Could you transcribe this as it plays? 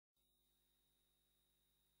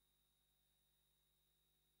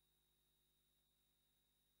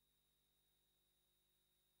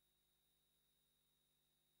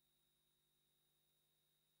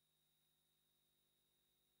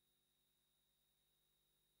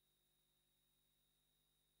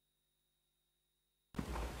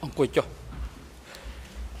អង្គុយចុះ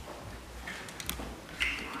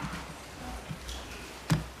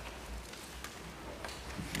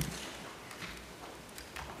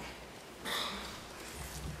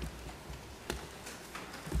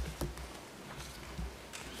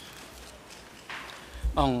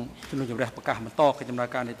អង្គជំនុំជម្រះប្រកាសបន្តកិច្ចដំណើរ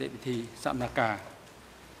ការនីតិវិធីសកម្មភាព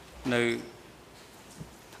នៅ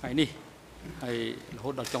ថ្ងៃនេះហើយរហូ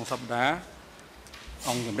តដល់ចុងសប្តាហ៍អ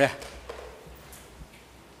ង្គជំរះ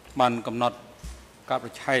បានកំណត់ការប្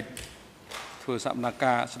រឆេទធ្វើសកម្ម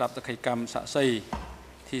ភាពស្ដាប់សក្ខីកម្មសាក់សី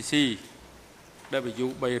TC W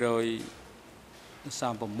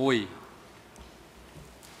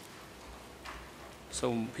 336សូ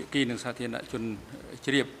មភាគីនិងសាធារណជន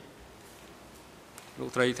ជ្រាបលោក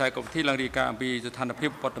ត្រីថៃកុំធីឡើងរាយការណ៍អំពីស្ថានភាព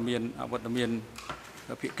វត្តមានអវត្តមាន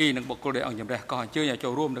ភាគីនិងបុគ្គលដែលអង្គជំរះក៏អញ្ជើញឲ្យចូ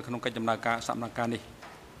លរួមនៅក្នុងកិច្ចដំណើរការសកម្មភាពនេះ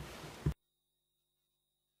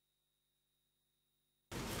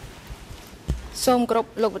សូមគោរព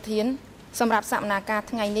លោកប្រធានសម្រាប់សកម្មភាព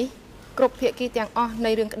ថ្ងៃនេះគ្រប់ភាគីទាំងអស់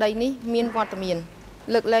នៃរឿងក្តីនេះមានវត្តមាន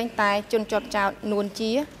លើកលែងតែជនជាប់ចោទនួន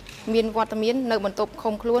ជាមានវត្តមាននៅបន្ទប់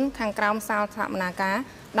ឃុំខ្លួនខាងក្រោមសាលសកម្មភាព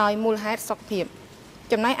ដោយមូលហេតុសុខភាព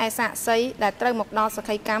ចំណែកឯសាក្សីដែលត្រូវមកដល់សក្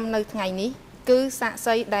ខីកម្មនៅថ្ងៃនេះគឺសាក្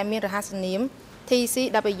សីដែលមានរហស្សនាម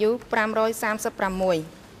TCW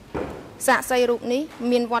 536សាក្សីរូបនេះ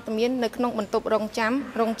មានវត្តមាននៅក្នុងបន្ទប់រង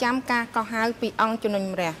ចាំការកោះហៅពីអង្គជំនុំជ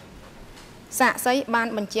ម្រះសាក្សីបាន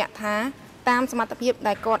បញ្ជាក់ថាតាមសមត្ថភាព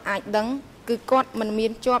ដែលគាត់អាចដឹងគឺគាត់មិនមា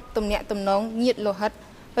នជាប់ទំនាក់ទំនងញាតិលោហិត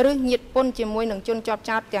ឬញាតិពន្ធជាមួយនឹងជនជាប់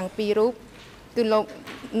ចោទទាំងពីររូបគឺលោក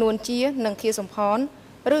នួនជានិងខៀវសំផន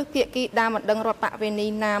ឬភាគីដែលមិនដឹងរដ្ឋបវេនី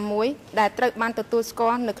ណាមួយដែលត្រូវបានទទួលស្គា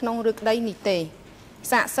ល់នៅក្នុងរឿងក្តីនេះទេ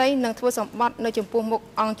សាក្សីនឹងធ្វើសម្បត្តិនៅចំពោះមុខ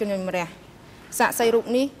អង្គជំនុំជម្រះសាក្សីរូប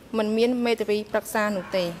នេះមិនមានមេធាវីប្រឹក្សានោះ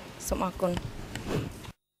ទេសូមអរគុណ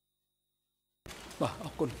បាទអ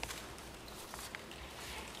រគុណ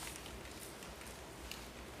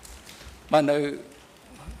បាននៅ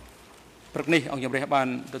ព្រឹកនេះអង្គជំរះបាន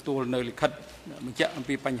ទទួលនៅលិខិតបញ្ជាក់អំ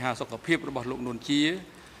ពីបញ្ហាសុខភាពរបស់លោកនួនជា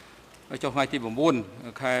ចុះថ្ងៃទី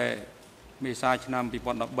9ខែមេសាឆ្នាំ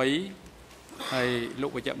2013ហើយលោ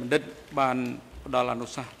កវេជ្ជបណ្ឌិតបានផ្ដល់អនុ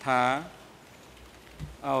សាសន៍ថា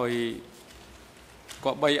ឲ្យគ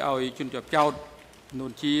ប្បីឲ្យជនជាប់ចោទនួ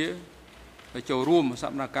នជាចូលរួមស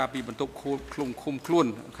កម្មភាពពីបន្ទប់ឃុំខ្លួន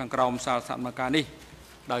ខាងក្រោមសាលសកម្មភាពនេះ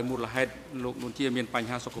ដោយមូលហេតុលោកនួនជាមានបញ្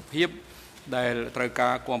ហាសុខភាពដែលត្រូវកា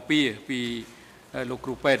រគាំពៀពីលោកគ្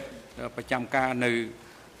រូពេទ្យប្រចាំការនៅ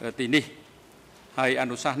ទីនេះហើយអ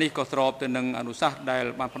នុសាសន៍នេះក៏ស្របទៅនឹងអនុសាសន៍ដែល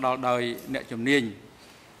បានផ្ដល់ដោយអ្នកជំនាញ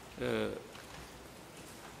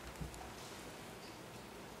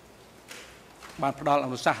បានផ្ដល់អ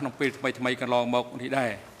នុសាសន៍ក្នុងពេលថ្មីកន្លងមកនេះដែ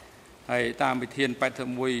រហើយតាមវិធាន815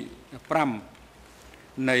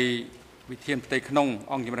នៃវិធានផ្ទៃក្នុង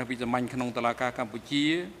អង្គជំរះវិសាមញ្ញក្នុងតុលាការកម្ពុជា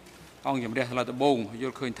អង្គជំរះសាលាដំបងយ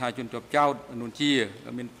ល់ឃើញថាជនជាប់ចោទនួនជា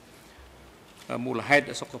មានមូលហេតុ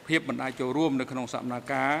សុខភាពមិនអាចចូលរួមនៅក្នុងសកម្ម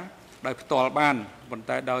ភាពដោយផ្ទាល់បានប៉ុន្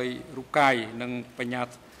តែដោយរូបកាយនិងបញ្ញា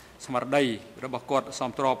ស្មារតីរបស់គាត់ស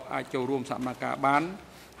មស្របអាចចូលរួមសកម្មភាពបាន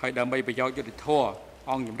ហើយដើម្បីប្រយោជន៍យុត្តិធម៌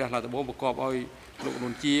អង្គជំរះសាលាដំបងប្រកបឲ្យលោកនួ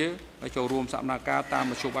នជាចូលរួមសកម្មភាពតាម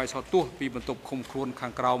មធ្យោបាយសោតទោសពីបន្ទប់ឃុំខ្លួនខា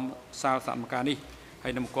ងក្រោមសាលសកម្មភាពនេះហើ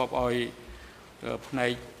យនឹងប្រកបឲ្យផ្នែក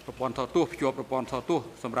ប្រព័ន្ធថតទោសភ្ជាប់ប្រព័ន្ធថតទោស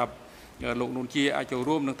សម្រាប់លោកនួនជាអាចចូល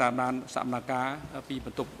រួមនឹងតាមដានសកម្មភាពពីប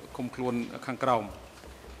ន្ទប់ឃុំខ្លួនខាងក្រោម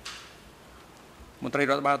មន្ត្រីរ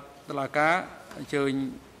ដ្ឋបាលតុលាការអញ្ជើញ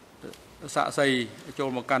សាក្សីចូល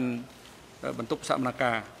មកកាន់បន្ទប់សកម្ម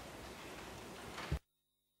ភាព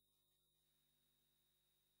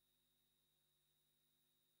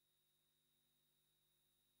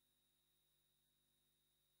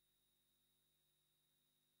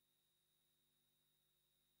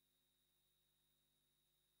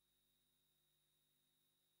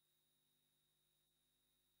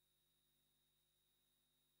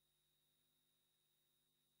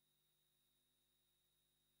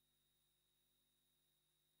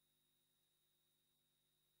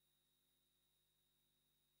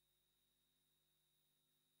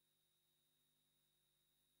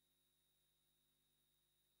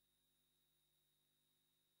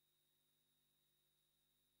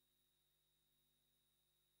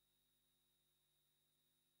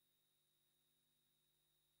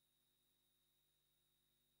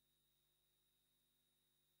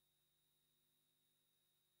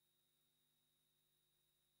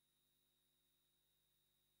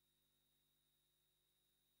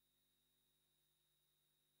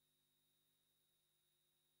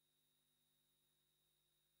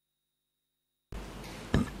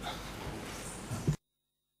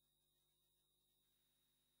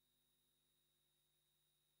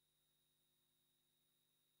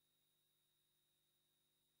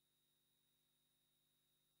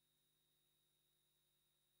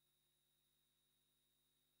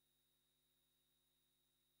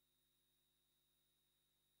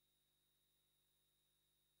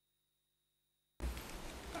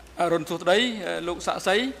រុនសុស្ដីលោកសាក់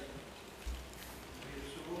សី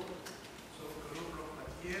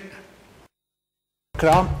ក្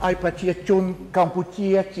រមឲ្យប្រជាជនកម្ពុជា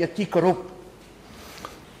ជាទីគោរព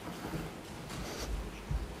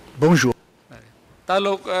Bonjour តើ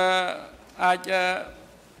លោកអាច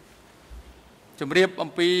ជម្រាបអំ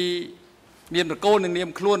ពីនាមនគរនិងនាម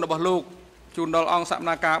ខ្លួនរបស់លោកជូនដល់អង្គស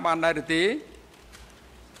មាការបានដែរឬទេ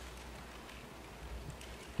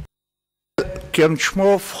ខ្ញុំឈ្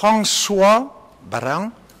មោះ François បារាំង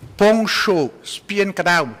Poncho ស្ពានក្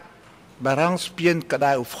តៅបារាំងស្ពានក្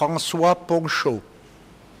តៅ François Poncho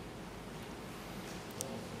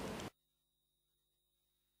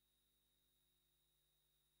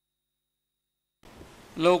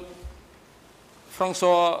លោក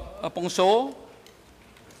François Poncho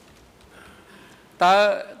តើ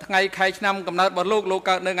ថ្ងៃខែឆ្នាំកំណើតរបស់លោក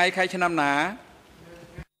កើតនៅថ្ងៃខែឆ្នាំណា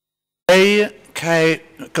ខែ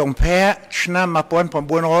កុម្ភៈឆ្នាំ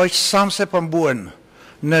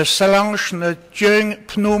 1939 នៅស្លង់នៅជើង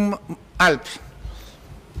ភ្នំអាល់ព្ស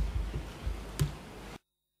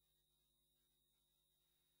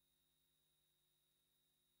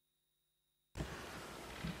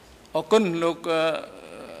អរគុណលោក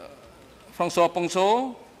François Poncho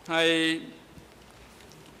ហើយ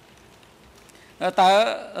តើ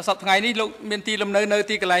សប្តាហ៍ថ្ងៃនេះលោកមានទីលំនៅនៅ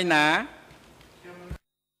ទីកន្លែងណា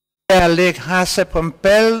លេខ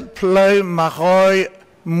 57 ផ្លូវ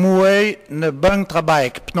 101 នៅបឹងត្របែក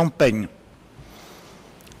ភ្នំពេញ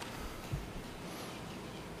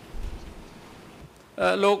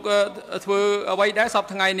លោកធ្វើអ្វីដែរសប្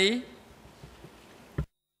តាហ៍ថ្ងៃនេះ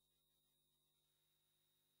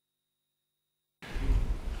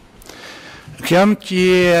ខ្ញុំជា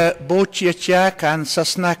បូជាចារ្យកាន់សា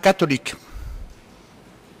សនាកាតូលិក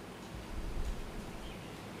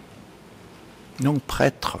non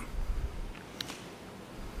prêtre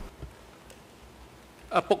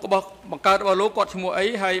ឪពុករបស់បង្កើតរបស់លោកគាត់ឈ្មោះអី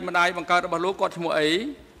ហើយម្ដាយបង្កើតរបស់លោកគាត់ឈ្មោះអី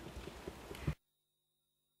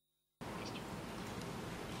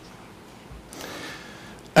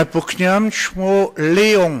ឪពុកខ្ញុំឈ្មោះ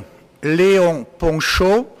Léon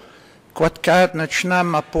Poncho គាត់កើតនៅឆ្នាំ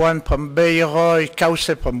 1899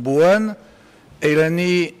 ឥឡូវ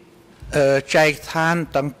នេះចែកឋាន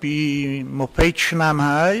តាំងពី20ឆ្នាំ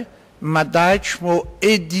ហើយម្ដាយឈ្មោះ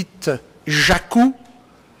Edith Jacou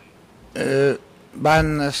បាន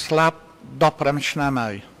ស្លាប់15ឆ្នាំហើ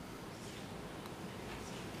យ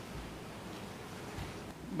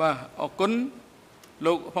បាទអរគុណ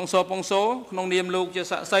លោក François Poncho ក្នុងនាមលោកជា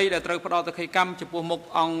សាក្សីដែលត្រូវផ្ដល់ទៅកម្មចំពោះមុខ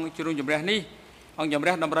អង្គជ្រុញជំរះនេះអង្គជំ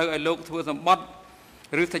រះតម្រូវឲ្យលោកធ្វើសម្បត្តិ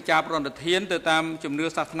ឬសច្ចាប្រណិធានទៅតាមជំនឿ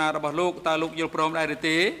សាសនារបស់លោកតើលោកយល់ព្រមដែរឬ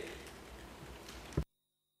ទេ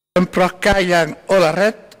ខ្ញុំប្រកាសយ៉ាងអល់រ៉េ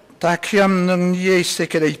តថាខ្ញុំនឹងនិយាយសេច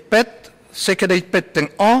ក្តីពិតទាំង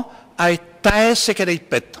អស់ឲ្យតែសេចក្តី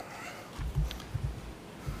ពិត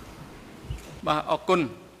បាទអរគុណ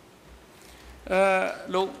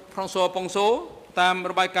លោក François Poncho តាម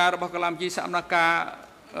របាយការណ៍របស់កលាមជីសមនការ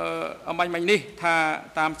អំបញ្ញមិញនេះថា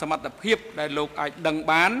តាមសមត្ថភាពដែលលោកអាចដឹង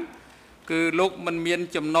បានគឺលោកមិនមាន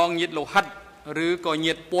ចំណងញាតិលោហិតឬក៏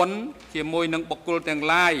ញាតិពន្ធជាមួយនឹងបុគ្គលទាំង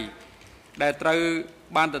ឡាយដែលត្រូវ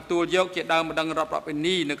បានទទួលយកជាដើមម្ដងរដ្ឋប្រពៃ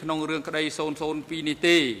ណីនៅក្នុងរឿងក្តី002នេះ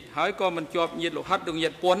ទេហើយក៏មិនជាប់ញាតិលោហិតឬញា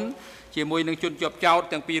តិពន្ធជាមួយនឹងជនជាប់ចោត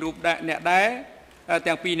ទាំងពីររូបអ្នកដែរ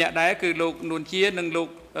ទាំងពីរអ្នកដែរគឺលោកនួនជានិងលោក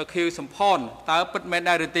ខៀវសំផនតើពិតមែន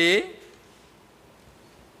ដែរឬទេ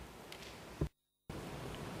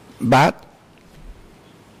បាទ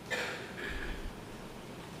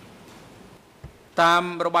តាម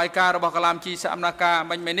របាយការណ៍របស់កលាមជីសមនការ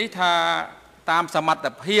មិញនេះថាតាមសមត្ថ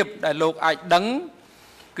ភាពដែលលោកអាចដឹង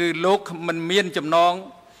គឺលោកមិនមានចំណង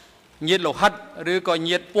ញាតិលោហិតឬក៏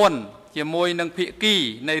ញាតិពន្ធជាមួយនឹងភាគី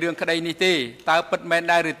នៃរឿងក្តីនេះទេតើពិតមែន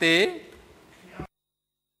ដែរឬទេ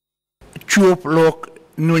ជួបលោក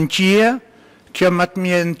នួនជាខ្ញុំអត់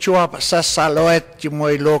មានជាប់សាសាឡូតជាមួ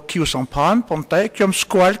យលោកគីវសំផនប៉ុន្តែខ្ញុំស្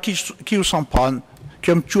គាល់គីវសំផនខ្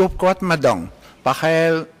ញុំជួបគាត់ម្ដងប្រហែ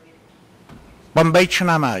ល8ឆ្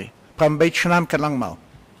នាំហើយ8ឆ្នាំកន្លងមក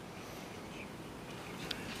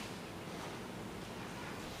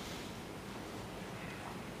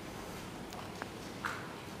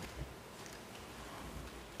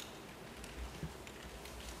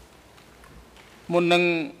មុននឹង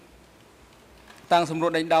តាំងសម្រួ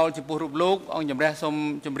លដេញដោលចំពោះរូបលោកអង្គជំរះសូម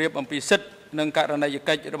ជម្រាបអំពីសិទ្ធិនិងករណីយ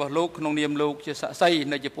កិច្ចរបស់លោកក្នុងនាមលោកជាសាក្សី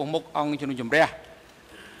នៅចំពោះមុខអង្គជំនុំជម្រះ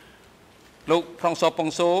លោក François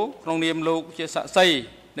Poncho ក្នុងនាមលោកជាសាក្សី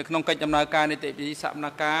នៅក្នុងកិច្ចដំណើរការនីតិវិធីសមន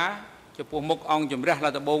ការចំពោះមុខអង្គជំរះរ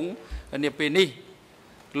ដ្ឋបងនាពេលនេះ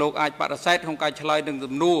លោកអាចបដិសេធក្នុងការឆ្លើយនឹង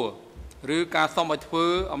សំណួរឬការសុំឲ្យធ្វើ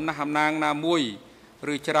អំណះអំណាងណាមួយ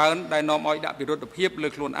ឬច្រើនដែលនាំឲ្យដាក់ពិរុទ្ធភាពលើ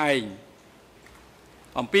ខ្លួនឯង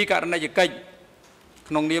អំពីករណីយកិច្ច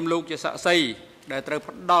ក្នុងនាមលោកជាសាក្សីដែលត្រូវ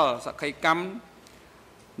ផ្ដល់សក្ខីកម្ម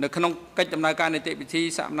នៅក្នុងកិច្ចដំណើរការនីតិវិធី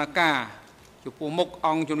សកម្មការចំពោះមុខអ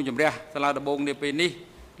ង្គជំនុំជម្រះសាលាដំបងនាពេលនេះ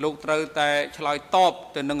លោកត្រូវតែឆ្លើយតប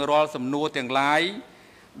ទៅនឹងរាល់សំណួរទាំងឡាយ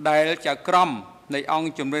ដែលចៅក្រមនៃអង្គ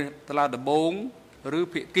ជំនុំសាលាដំបងឬ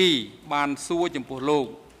ភាគីបានសួរចំពោះលោក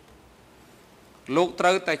ត្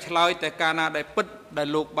រូវតែឆ្លើយតែការណាដែលពិតដែល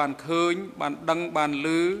លោកបានឃើញបានដឹងបានឮ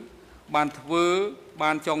បានធ្វើ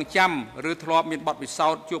បានចងចាំឬធ្លាប់មានបទពិសោ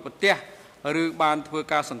ធន៍ជួបប្រទះឬបានធ្វើ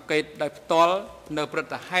ការសង្កេតដោយផ្ទាល់នៅព្រឹ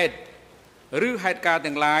ត្តិហេតុឬហេតុការណ៍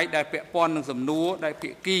ទាំងឡាយដែលពាក់ព័ន្ធនឹងសំណួរដែលភា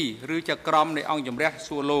គីឬចក្រមនៃអង្គជំរះ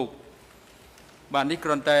សួរលោកបាទនេះគ្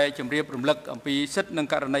រាន់តែជម្រាបរំលឹកអំពីសិទ្ធិនិង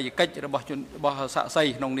ករណីយកិច្ចរបស់សាក្សី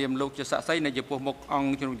ក្នុងនាមលោកជាសាក្សីនៅចំពោះមុខអង្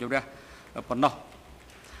គជំនុំជម្រះប៉ុណ្ណោះ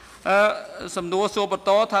សំណួរសួរបន្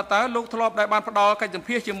តថាតើលោកធ្លាប់ដែលបានផ្ដល់កិច្ចសម្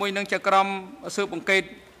ភាសជាមួយនឹងចក្រមស៊ើបអង្កេត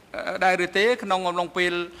ដែរឬទេក្នុងអំឡុងពេ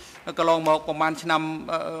លកន្លងមកប្រហែលឆ្នាំ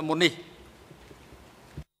មុននេះ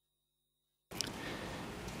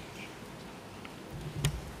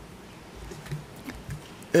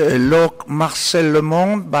លោក Marcel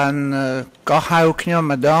Lemond បានក៏ហៅខ្ញុំ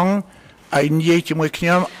ម្ដងឲ្យនិយាយជាមួយខ្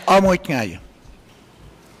ញុំអស់មួយថ្ងៃ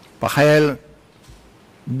ប្រហែល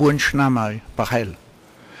4ឆ្នាំហើយប្រហែល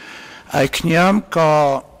ហើយខ្ញុំក៏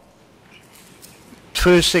ធ្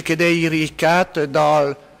វើសេចក្តីរាយការណ៍ទៅដល់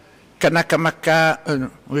គណៈកម្ម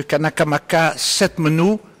ការសិទ្ធិមនុ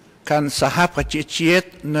ស្សកាន់សហប្រជាជាតិ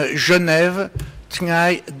នៅហ្សឺណែវថ្ងៃ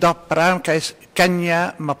15កញ្ញា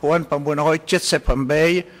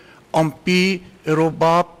1978អំពីរប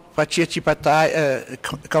បប្រជាធិបតេយ្យ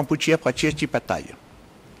កម្ពុជាប្រជាធិបតេយ្យ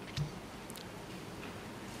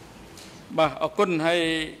បាទអរគុណហើយ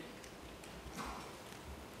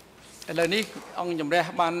ឥឡូវនេះអង្គជំរះ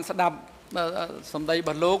បានស្ដាប់សម្ដីរប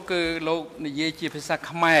ស់លោកគឺលោកនិយាយជាភាសា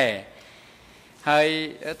ខ្មែរហើយ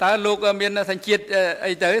តើលោកមានសញ្ជាតិ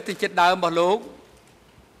អីទៅសញ្ជាតិដើមរបស់លោក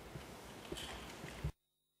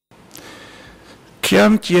ខ្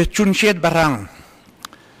ញុំជាជនជាតិបារាំង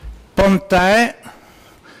ប៉ុន្តែ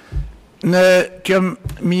ខ្ញុំ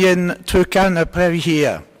មានធ្វើការនៅព្រះវិហារ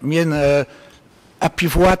មានអភិ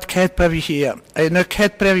វឌ្ឍខេត្តព្រះវិហារហើយនៅខេ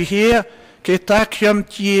ត្តព្រះវិហារគេថាខ្ញុំ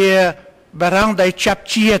ជាបារាំងដែលចាប់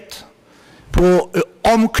ជាតិព្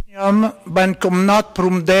រោះខ្ញុំបានកំណត់ព្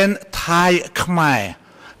រំដែនថៃខ្មែរ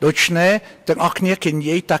ដូច្នេះទាំងអស់គ្នាគេនិ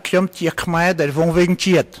យាយថាខ្ញុំជាខ្មែរដែលវង្វេង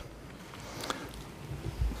ជាតិ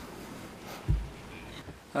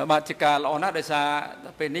បាទជាការល្អណាស់ដោយសារ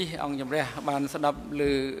ពេលនេះអង្គជំរះបានស្ដាប់ឮ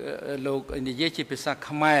លោកនិយាយជាភាសា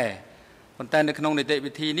ខ្មែរប៉ុន្តែនៅក្នុងនីតិ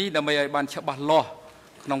វិធីនេះដើម្បីឲ្យបានច្បាស់លាស់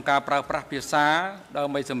ក្នុងការប្រើប្រាស់ភាសាដើ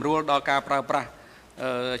ម្បីសម្រួលដល់ការប្រើប្រាស់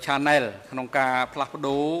channel ក្នុងការផ្លាស់ប្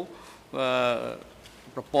ដូរ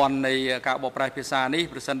ប្រព័ន្ធនៃការបកប្រែភាសានេះ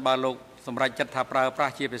ប្រសិនបើលោកសម្រេចចិត្តថាប្រើប្រា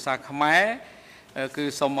ស់ជាភាសាខ្មែរគឺ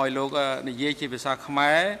សូមឲ្យលោកនិយាយជាភាសាខ្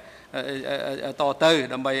មែរតទៅ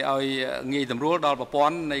ដើម្បីឲ្យងាយស្រួលដល់ប្រព័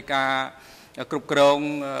ន្ធនៃការគ្រប់គ្រង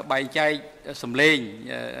បែងចែកសម្លេង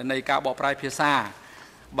នៃការបកប្រែភាសា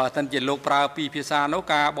បើមិនជាលោកប្រើពីរភាសានោះ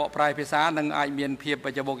ការបកប្រែភាសានឹងអាចមានភាពប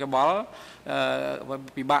ច្ចុប្បន្ន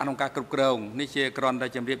ពិបាកក្នុងការគ្រប់គ្រងនេះជាគ្រាន់តែ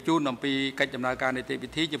ជម្រាបជូនអំពីកិច្ចដំណើរការនីតិវិ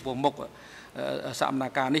ធីចំពោះមុខសកម្ម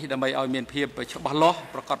ភាពនេះដើម្បីឲ្យមានភាពច្បាស់លាស់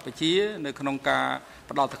ប្រកបវិជ្ជានៅក្នុងការ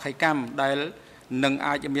ផ្ដល់សក្ខីកម្មដែលនឹង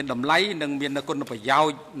អាចមានតម្លៃនិងមានគុណប្រយោ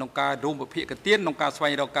ជន៍ក្នុងការរួមវិភាគទានក្នុងការស្វែ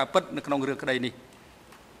ងរកការពិតនៅក្នុងរឿងក្តីនេះ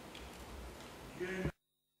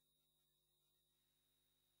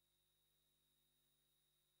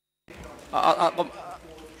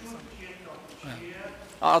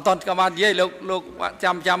អត់តក្បាលនិយាយលោក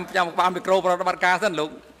ចាំក្បាលមីក្រូប្រតិបត្តិការសិនលោក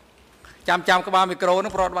ចាំក្បាលមីក្រូ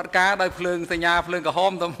នោះប្រតិបត្តិការដោយភ្លើងសញ្ញាភ្លើងក្រហ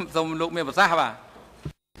មសូមលោកមានប្រសាសន៍បាទ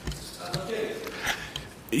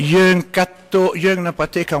យើងកាត់ទោយើងនៅប្រ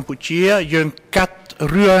ទេសកម្ពុជាយើងកាត់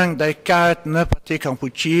រឿងដែលកើតនៅប្រទេសកម្ពុ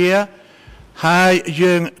ជាហើយ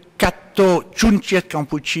យើងកាត់ទោជនជាតិកម្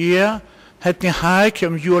ពុជាហើយនេះហើយខ្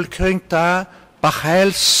ញុំយល់ឃើញថាប្រហែល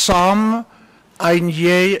សមឲ្យនិ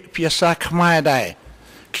យាយភាសាខ្មែរដែរ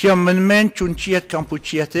ខ្ញុំមិនមែនជនជាតិកម្ពុ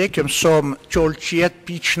ជាទេខ្ញុំសូមចូលជាតិ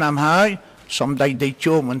2ឆ្នាំហើយសូមដៃដេ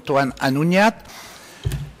ជោមិនទាន់អនុញ្ញាត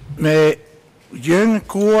យើង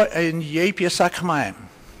គួរឲ្យនិយាយភាសាខ្មែរ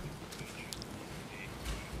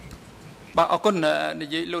បាទអរគុណ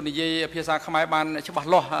លោកនិយាយភាសាខ្មែរបានច្បាស់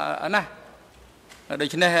លាស់ណាស់ដូ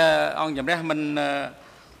ច្នេះអង្គជំរះមិន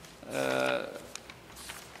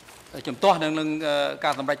ជំទាស់នឹង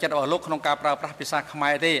ការសម្រេចចិត្តរបស់លោកក្នុងការប្រើប្រាស់ភាសាខ្មែ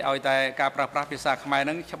រទេឲ្យតែការប្រើប្រាស់ភាសាខ្មែរ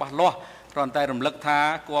នឹងច្បាស់លាស់ គ្រាន់តែរំលឹកថា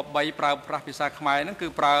គប្បីប្រើប្រាស់ភាសាខ្មែរហ្នឹងគឺ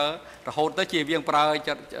ប្រើរហូតទៅជាវាងប្រើ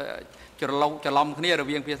ច្រឡំគ្នារ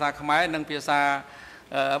វាងភាសាខ្មែរនិងភាសា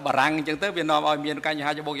បារាំងអញ្ចឹងទៅវានាំឲ្យមានបញ្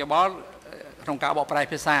ហាច្បូកច្បល់ក្នុងការបកប្រែ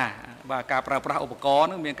ភាសាបាទការប្រើប្រាស់ឧបករណ៍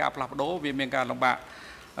ហ្នឹងមានការផ្លាស់ប្ដូរវាមានការលំបាក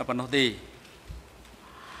ប៉ុណ្ណោះទេ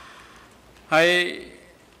ហើយ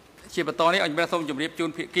ជាបន្តនេះអង្គសូមជម្រាបជូន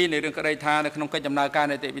ភាគីในរឿងក្តីថានៅក្នុងកិច្ចដំណើរការ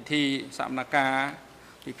នីតិវិធីសកម្ម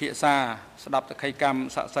ភាពពិភាក្សាស្ដាប់សក្ខីកម្ម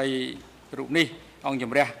សាក្សីរូបនេះអង្គ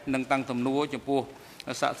ជំរះនឹងតាំងទំនួលចំពោះ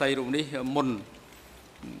សាក្សីរូបនេះមុន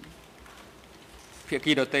ភា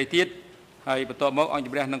គីដទៃទៀតហើយបន្ទាប់មកអង្គ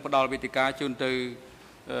ជំរះនឹងផ្ដល់វេទិកាជូនទៅ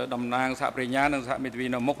តំណាងសហប្រញ្ញានិងសហមេធាវី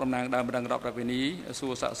នៅមុខតំណាងដើមបណ្ដឹងរដ្ឋប្រវេណីសួ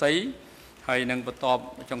រសាក្សីហើយនឹងបន្ត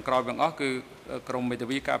ចុងក្រោយទាំងអស់គឺក្រមមេធា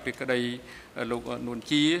វីការពីក្តីលោកនួន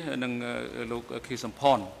ជានិងលោកខៀវសំផ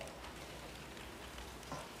ន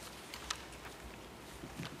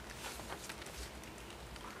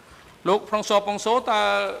លោកប្រងសពងសូតើ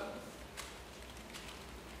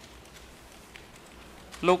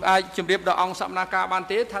លោកអាចជម្រាបដល់អង្គសមាការបាន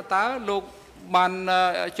ទេថាតើលោកបាន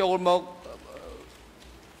ចូលមក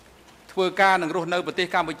ធ្វើការនឹងរស់នៅប្រទេស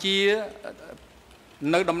កម្ពុជា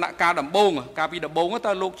នៅដំណាក់កាលដំបូងកាលពីដំបូង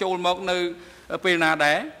តើលោកចូលមកនៅពេលណា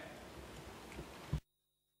ដែរ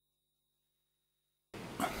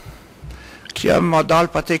ខ្ញុំមកដល់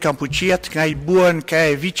ប្រទេសកម្ពុជាថ្ងៃ4ខែ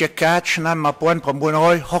វិច្ឆិកាឆ្នាំ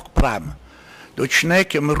1965ដូច្នេះ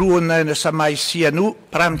ខ្ញុំរស់នៅសម័យសៀនុ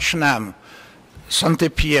5ឆ្នាំសន្តិ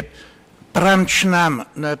ភាព5ឆ្នាំ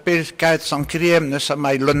នៅពេលកើតសង្គ្រាមនៅស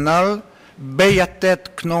ម័យលន់នល់3អាទិត្យ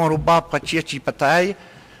ក្នុងរបបប្រជាធិបតេយ្យ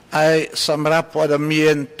ហើយសម្រាប់ព័ត៌មា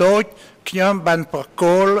នតូចខ្ញុំបានប្រគ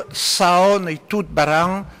ល់សោនៃទូតបារាំង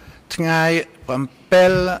ថ្ងៃ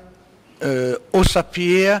7ឧស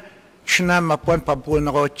ភាឆ្នាំ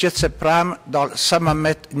1975ដល់សមា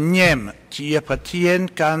មិត្តញ៉ែមជាប្រធាន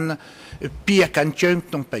កាន់ពាក្យកាន់ជើង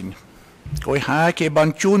ភ្នំពេញគួយហើយគេបាន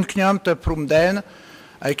ជូនខ្ញុំទៅព្រំដែន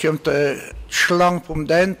ហើយខ្ញុំទៅឆ្លងព្រំ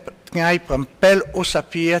ដែនថ្ងៃ7ឧស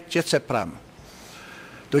ភា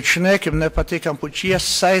75ដូច្នេះខ្ញុំនៅប្រទេសកម្ពុជា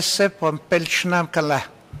47ឆ្នាំកន្លះ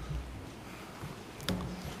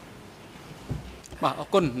បាទអរ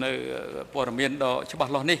គុណនៅព័ត៌មានដ៏ច្បា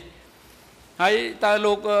ស់លាស់នេះហើយតើ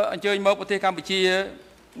លោកអញ្ជើញមកប្រទេសកម្ពុជា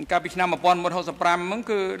កាលពីឆ្នាំ1965ហ្នឹង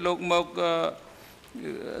គឺលោកមក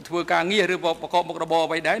ធ្វើការងារឬប្រកបមុខរបរ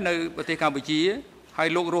អ្វីដែរនៅប្រទេសកម្ពុជាហើយ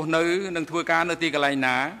លោករស់នៅនឹងធ្វើការនៅទីកន្លែង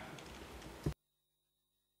ណា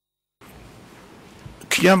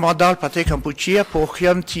ខ្ញុំមកដល់ប្រទេសកម្ពុជាព្រោះខ្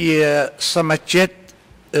ញុំជាសមាជិក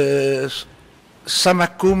សមា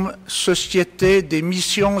គម Société des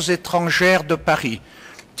Missions Étrangères de Paris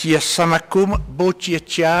ជាសមាគមបូជា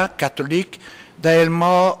ចារកាតូលិកដែលម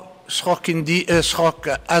កស្រុកឥណ្ឌាស្រុក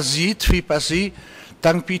អាស៊ីទ្វីបអាស៊ី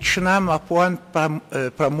តាំងពីឆ្នាំ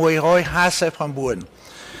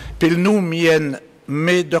1959ពេលនោះមាន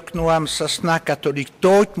មេដឹកនាំសាសនាកាតូលិក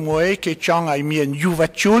តូចមួយគេចង់ឲ្យមានយុវ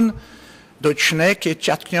ជនដូច្នេះគេ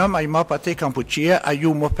ចាត់ខ្ញុំឲ្យមកប្រទេសកម្ពុជាអាយុ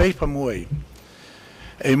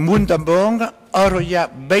26មុនដំបូងអរយៈ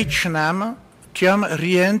3ឆ្នាំខ្ញុំ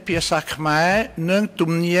រៀនភាសាខ្មែរនិង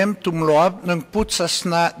ទំនៀមទម្លាប់និងពុទ្ធសាស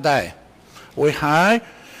នាដែរហើយ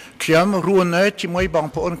ខ្ញុំរស់នៅជាមួយបង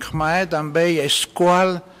ប្អូនខ្មែរដើម្បីឲ្យស្គា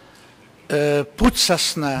ល់ពុទ្ធសាស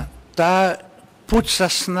នាតើពុទ្ធសា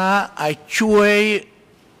សនាអាចជួយ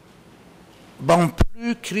បំភ្លឺ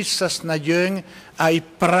គ្រិស្តសាសនាយើងឲ្យ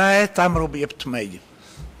ប្រែតាមរបៀបថ្មី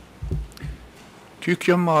គឺខ្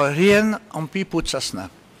ញុំមករៀនអំពីពុទ្ធសាសនា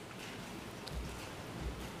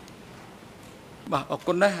បាទអរ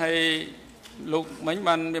គុណណាស់ហើយលោកមិញ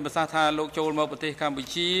បានមានប្រសាសន៍ថាលោកចូលមកប្រទេសកម្ពុ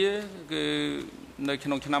ជាគឺនៅក្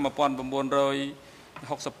នុងឆ្នាំ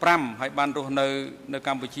1965ហើយបានរស់នៅក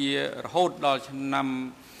ម្ពុជារហូតដល់ឆ្នាំ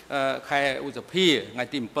ខែឧសភាថ្ងៃ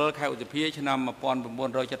ទី7ខែឧសភាឆ្នាំ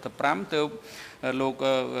1975ទើបលោក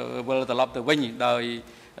វិលត្រឡប់ទៅវិញដោយ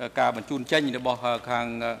ការបញ្ជូនចេញរបស់ខាង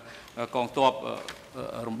កងទ័ព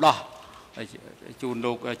រំដោះជូន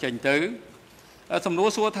លោកចេញទៅសំណួរ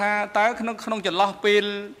សួរថាតើក្នុងចន្លោះពេល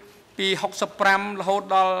ពី65រហូត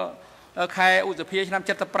ដល់ខែឧសភាឆ្នាំ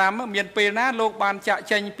75មានពេលណាលោកបានចាក់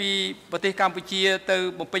ចេញពីប្រទេសកម្ពុជាទៅ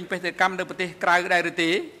បំពេញបេសកកម្មនៅប្រទេសក្រៅដែរឬ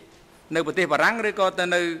ទេនៅប្រទេសបារាំងឬក៏ទៅ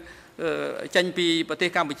នៅចេញពីប្រទេស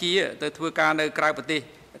កម្ពុជាទៅធ្វើការនៅក្រៅប្រទេស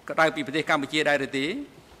ក្រៅពីប្រទេសកម្ពុជាដែរឬទេ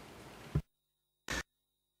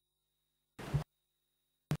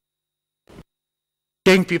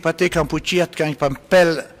ចេញពីប្រទេសកម្ពុជាថ្ងៃ7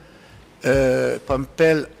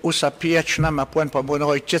ឧសភាឆ្នាំ1975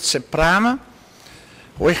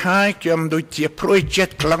ហើយខ្ញុំដូចជាព្រួយចិត្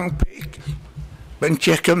តខ្លាំងពេកបញ្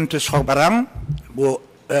ជាខ្ញុំទៅស្រុកបារាំង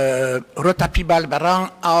រដ្ឋាភិបាលបារាំង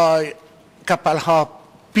ឲ្យកប៉ាល់ហោះ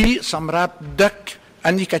ពីសម្រាប់ដឹក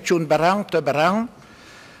អានិកជនបារាំងទៅបារាំង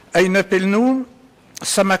ហើយនៅពេលនោះ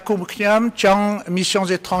សមាគមខ្ញុំចង់ Missions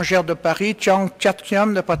étrangères de Paris ចង់ចាត់ខ្ញុំ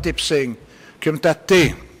នៅប្រទេសផ្សេងខ្ញុំថាទេ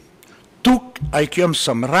ទុកឲ្យខ្ញុំស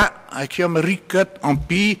ម្រាប់ឲ្យខ្ញុំរីកឹតអំ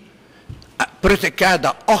ពីព្រឹត្តិការណ៍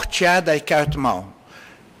ដ៏អស្ចារ្យដែលកើតមក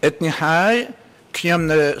ឥតនេះហើយខ្ញុំ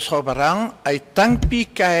នៅស្រុកបារាំងឲ្យតាំងពី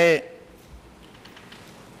កែ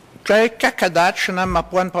កក្កដាឆ្នាំ1975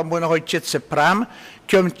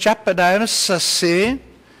ខ្ញុំចាប់ផ្ដើមសរសេរ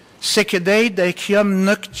សេចក្តីដែលខ្ញុំ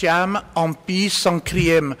នឹកចាំអំពីសង្គ្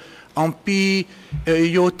រាមអំពី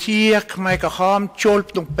យោធាខ្មែរក្រហមចូល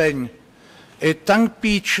ភ្នំពេញតាំង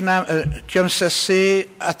ពីឆ្នាំខ្ញុំសរសេរ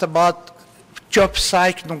អត្ថបទចុះផ្សាយ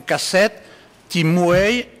ក្នុងកាសែតទី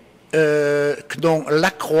1ក្នុង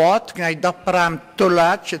La Croix ថ្ងៃ15តុលា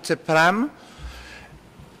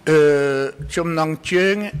75ចំណងជើ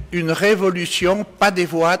ង Une révolution pas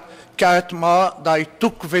dévote កើតមកដោយទុ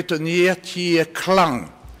កវេទនាជាខ្លាំង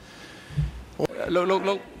លោក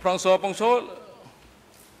ប្រងសពងសូ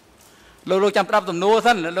លោកចាំប្រាប់ទំនួល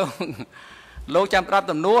សិនលោកចាំប្រាប់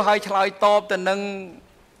ទំនួលហើយឆ្លើយតបទៅនឹង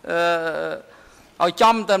ឲ្យ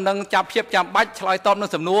ចំទៅនឹងចាប់ភាពចាំបាច់ឆ្លើយតបនឹង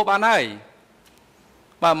សំណួរបានហើយ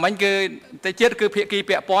បាទមិញគឺតែជាតិគឺភាគី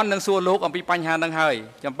ពាក់ព័ន្ធនឹងសួរលោកអំពីបញ្ហានឹងហើយ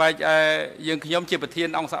ចាំបាច់យើងខ្ញុំជាប្រធាន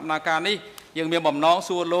អង្គសមាការនេះយើងមានបំណង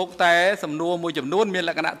សួរលោកតែសំណួរមួយចំនួនមាន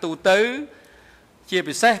លក្ខណៈទូទៅជា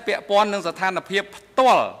ពិសេសពាក់ព័ន្ធនឹងស្ថានភាពផ្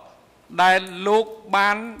ទាល់ដែលលោកបា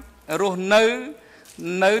នរស់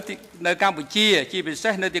នៅកម្ពុជាជាពិសេ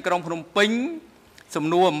សនៅទីក្រុងភ្នំពេញសំ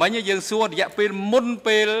ណួរមិញយើងសួររយៈពេលមុន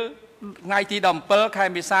ពេលថ្ងៃទី17ខែ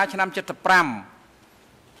មេសាឆ្នាំ75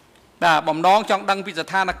បាទបំណងចង់ដឹងពីស្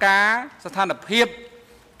ថានភាព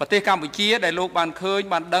ប្រទេសកម្ពុជាដែលលោកបានឃើញ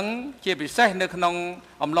បានដឹងជាពិសេសនៅក្នុង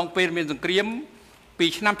អំឡុងពេលមានសង្គ្រាមពី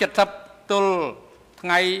ឆ្នាំ70ទល់ថ្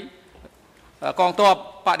ងៃកងទ័ព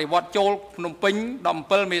បដិវត្តចូលភ្នំពេញ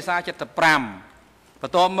17មេសា75ប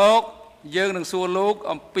ន្ទាប់មកយើងនឹងសួរលោក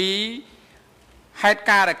អំពីហេតុ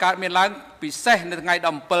ការណ៍ដែលកើតមានឡើងពិសេសនៅថ្ងៃ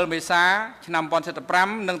17មេសាឆ្នាំ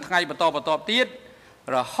1975និងថ្ងៃបន្តទៀត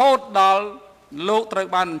រហូតដល់លោកត្រូវ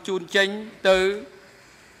បានបញ្ជូនចេញ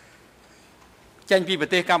ពីប្រ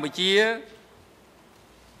ទេសកម្ពុជា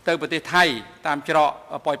ទៅប្រទេសថៃតាមច្រក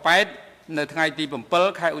ប៉ោយប៉ែតនៅថ្ងៃទី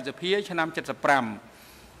7ខែឧសភាឆ្នាំ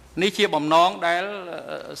75នេះជាបំណងដែល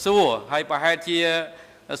សួរហើយប្រហែលជា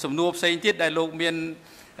សំណួរផ្សេងទៀតដែលលោកមាន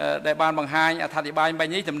ដែលបានបង្ហាញអត្ថាធិប្បាយបែប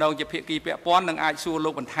នេះចំណងជាភាគីពាក់ព័ន្ធនឹងអាចសួរលោ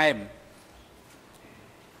កបន្ថែម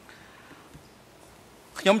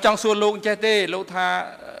ខ្ញុំចង់សួរលោកចេះទេលោកថា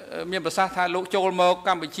មានប្រសាសន៍ថាលោកចូលមកក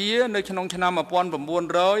ម្ពុជានៅក្នុងឆ្នាំ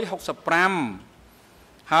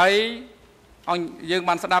1965ហើយយើង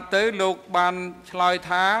បានស្ដាប់ទៅលោកបានឆ្លើយ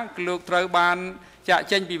ថាលោកត្រូវបានចាក់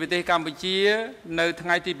ចេញពីប្រទេសកម្ពុជានៅថ្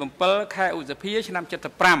ងៃទី7ខែឧសភាឆ្នាំ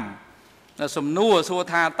75សំណួរសួរ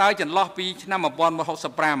ថាតើចន្លោះពីឆ្នាំ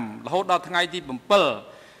1965រហូតដល់ថ្ងៃទី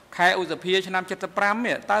7ខែឧសភាឆ្នាំ75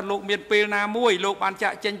នេះតើលោកមានពេលណាមួយលោកបានចា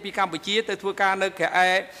ក់ចេញពីកម្ពុជាទៅធ្វើការនៅក្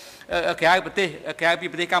រៅប្រទេសក្រៅពី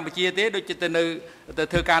ប្រទេសកម្ពុជាទេដូចជាទៅ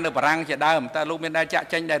ធ្វើការនៅបារាំងជាដើមតើលោកមានដែរចាក់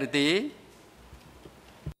ចេញដែរឬទេ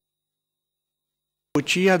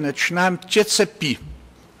ជានៅឆ្នាំ72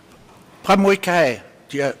 6ខែ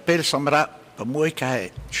ជាពេលសម្រាប់6ខែ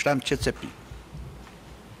ឆ្នាំ72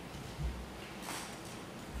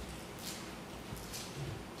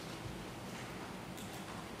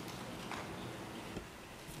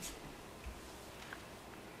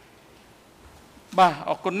បាទ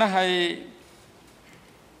អរគុណណាស់ហើយ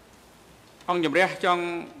អង្គជំរះចង់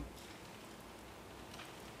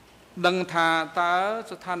ដឹងថាតើ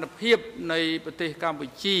ស្ថានភាពនៃប្រទេសកម្ពុ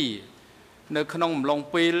ជានៅក្នុងអំឡុង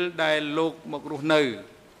ពេលដែលលោកម្ករស់នៅ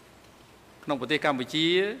ក្នុងប្រទេសកម្ពុជា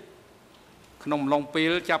ក្នុងអំឡុងពេ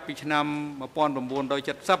លចាប់ពីឆ្នាំ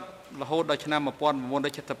1970រហូតដល់ឆ្នាំ1975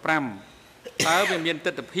តើវាមានទ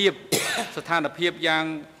ស្សនវិជ្ជាស្ថានភាពយ៉ាង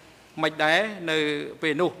ម៉េចដែរនៅ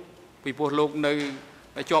ពេលនោះពីព្រោះលោកនៅ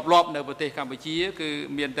ជាប់លាប់នៅប្រទេសកម្ពុជាគឺ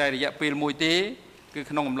មានតែរយៈពេលមួយទេគឺ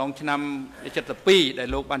ក្នុងអំឡុងឆ្នាំ72ដែល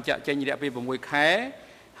លោកបានចាក់ចេញរយៈពេល6ខែ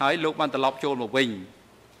ហើយលោកបានត្រឡប់ចូលមកវិញ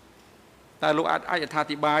តើលោកអាចអត្ថា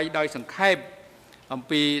ធិប្បាយដោយសង្ខេបអំ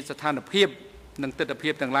ពីស្ថានភាពនិងទស្សនវិជ្ជា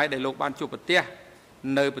ទាំងឡាយដែលលោកបានជួបប្រទះ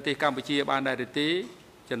នៅប្រទេសកម្ពុជាបានដែរឬទេ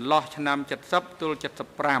ចន្លោះឆ្នាំ70ទល់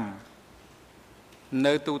75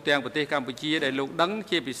នៅទូទាំងប្រទេសកម្ពុជាដែលលោកដឹង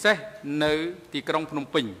ជាពិសេសនៅទីក្រុងភ្នំ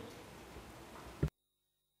ពេញ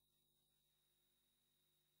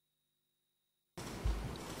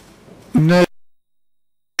នៅ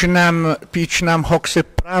ពីឆ្នាំ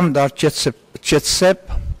65ដល់70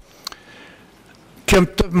ខ្ញុំ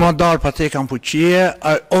ទៅមកដល់ប្រទេសកម្ពុជា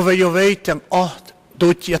អ្វីទាំងអស់ដូ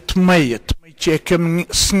ចជាថ្មី ជាគំ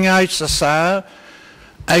ស្ងាយសរសើរ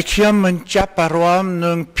ឲ្យខ្ញុំមិនចាប់អារម្មណ៍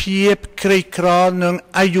នឹងភាពក្រីក្រនិង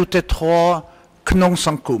អយុត្តិធម៌ក្នុងស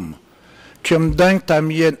ង្គមខ្ញុំដឹងតែ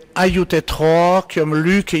មានអយុត្តិធម៌ខ្ញុំឮ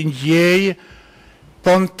គេនិយាយ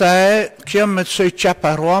ប៉ុន្តែខ្ញុំមិនសូវចាប់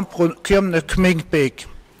អារម្មណ៍ព្រោះខ្ញុំនៅក្មេងពេក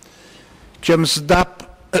ខ្ញុំស្ដាប់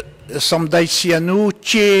សម្ដេចសៀនុ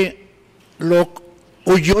ជាលោក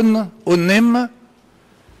អូយុនអូនិម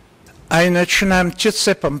ហើយនៅឆ្នាំ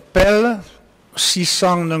77ស៊ីស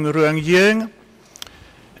ងនឹងរឿងយើង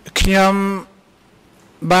ខ្ញុំ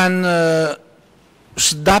បាន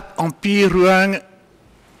ស្ដាប់អំពីរឿង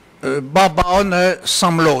បបោនៅ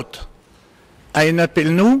សំឡូតហើយនៅពេល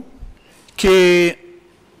នោះគេ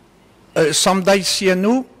សម្ដេចសៀ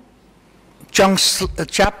នុចង់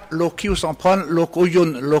ចាប់លោកឃីវសំផនលោកអូយុន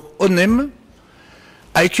លោកអូនិម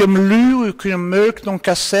ហើយខ្ញុំឮខ្ញុំមើលក្នុង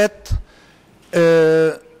កាសែត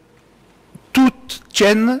ទូត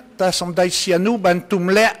ចិនតែសម្ដេចសៀនុបានទ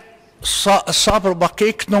ម្លាក់សពរបស់គេ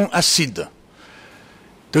ក្នុងអាស៊ីដ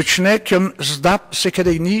ដូច្នេះខ្ញុំស្ដាប់សេចក្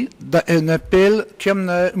តីនេះនៅពេលខ្ញុំ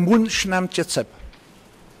នៅមុនឆ្នាំ70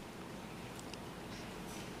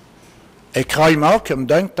ក្រោយមកខ្ញុំ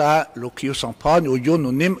ដឹងថាលោកឃីវសំផនអូយុន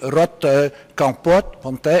អូនិមរត់កំពត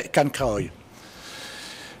ប៉ុន្តែកាន់ក្រោយ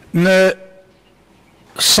នៅ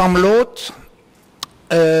សំឡូត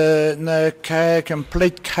នៅខែកំភ្លេ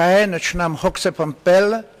ចខែនៅឆ្នាំ67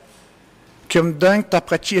ខ្ញុំដឹងថា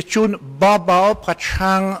ប្រជាជនបបោប្រ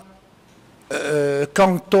ឆាំងក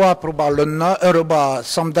ងទ័ពរបស់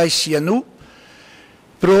សម្ដេចសៀនុ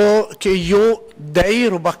ព្រោះគេយកដី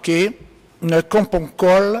របស់គេនៅកំពង់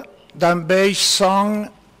កុលដើម្បីសង់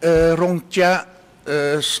រោងចក្រ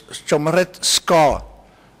ចម្រិតស្ករ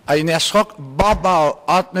ហើយអ្នកស្រុកបបោ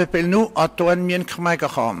អត់នៅពេលនោះអត់ទាន់មានខ្មែរក្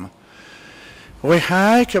រហម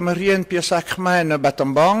ហើយខ្ញុំរៀនភាសាខ្មែរនៅបាត់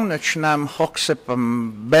ដំបងនៅឆ្នាំ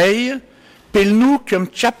68ពេលនោះខ្ញុំ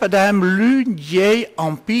ចាប់ផ្ដើមឮនិយាយ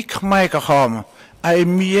អំពីខ្មែរក្រហមហើយ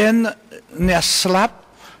មានអ្នកស្លាប់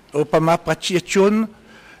ឧបមាប្រជាជន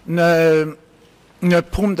នៅ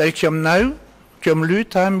ភូមិដែលខ្ញុំនៅខ្ញុំឮ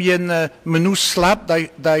ថាមានមនុស្សស្លាប់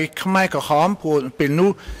ដោយខ្មែរក្រហមព្រោះពេលនោះ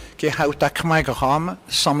គេហៅថាខ្មែរក្រហម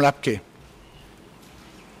សម្រាប់គេ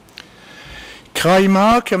ក្រោយម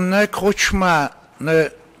កខ្ញុំនៅក្រូឆ្មានៅ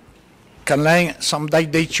កន្លែងសម្ដេច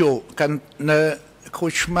តេជោនៅក្រូ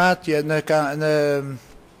ឆ្មាជានៅ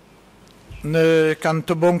កាន្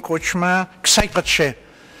តបងក្រូឆ្មាខ្សែប្រឆេ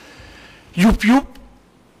យប់ខ្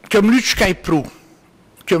ញុំលឺឆ្កែព្រុស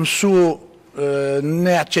ខ្ញុំសួរ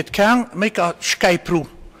អ្នកជិតខាងមិនក៏ឆ្កែព្រុស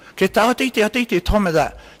គេតើអត់ទេធម្មតា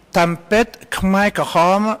តាមពេទ្យខ្មែរក្រហ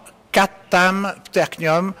មកាត់តាមផ្ទះខ្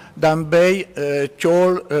ញុំដើម្បីចូល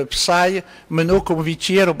ផ្សាយមនោគមវិជ្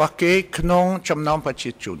ជារបស់គេក្នុងចំណោមប្រ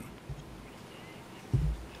ជាជន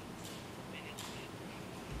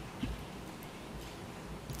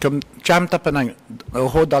ខ្ញុំចាំតែប៉ុណ្ណឹងរ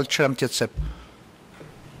ហូតដល់ឆ្នាំ70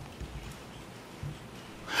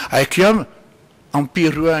ហើយខ្ញុំអំពី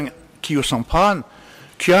រឿងឃីវសំផន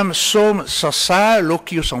ខ្ញុំសូមសរសើរលោក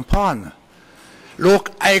ឃីវសំផនលោក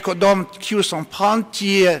ឯកឧត្តមឃីវសំផន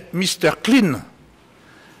ជា Mr. Clean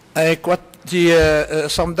ហើយគាត់ជា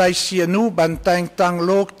សម្ដេចសៀនុបានតែងតាំង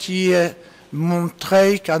លោកជាមន្ត្រី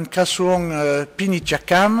ការក្រសួងពាណិជ្ជ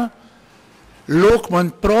កម្មលោកមិន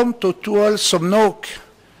ព្រមទទួលសំណូក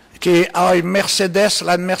គេឲ្យ Mercedes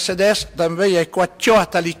ដើម្បីឲ្យគាត់ចុះអ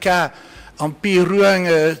តាលិកាអំពីរឿង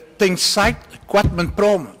ទិញសាច់គាត់មិនព្រ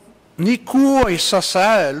មនេះគួរឲ្យសរសើ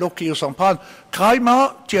រលោកឃីវសំផនក្រោយមក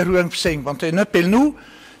ជារឿងផ្សេងប៉ុន្តែនៅពេលនោះ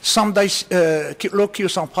សម្ដេចលោកឃីវ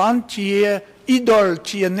សំផនជាអ៊ីដល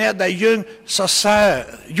ជាអ្នកដែលយើងសរសើរ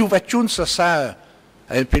យុវជនសរសើរ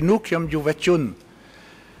ហើយពេលនោះខ្ញុំយុវជន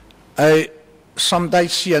ហើយសម្ដេច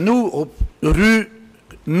សៀនុឬ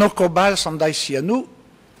នគរបាលសម្ដេចសៀនុ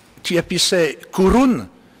ជាពិសេសគូរុន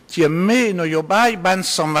ជាមេនយោបាយបាន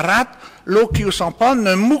សម្រាប់លោកឃីវសំផន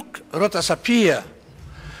នៅមុខរដ្ឋសភា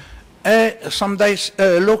សម្ដេច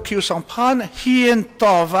លោកឃីវសំផនហ៊ានត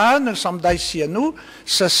វ៉ានឹងសម្ដេចសៀនុ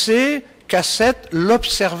សរសេរកាសែត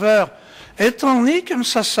L'Observeur ត្រង់នេះខ្ញុំ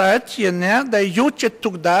សរសើរជាអ្នកដែលយកចិត្ត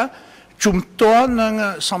ទុកដាក់ជំទាស់នឹង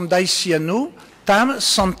សម្ដេចសៀនុតាម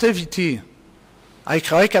សន្តិវិធីហើយ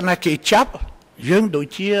ក្រោយកាលណាគេចាប់យើងដូច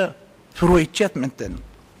ជាព្រួយចិត្តមែនទែន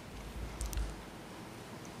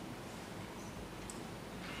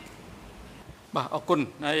បាទអរគុណ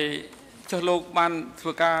ហើយចុះលោកបានធ្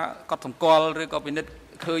វើការកត់សម្គាល់ឬក៏ពិនិត្យ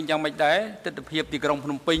ឃើញយ៉ាងម៉េចដែរទស្សនវិជ្ជាទីក្រុងភ្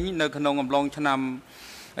នំពេញនៅក្នុងអំឡុងឆ្នាំ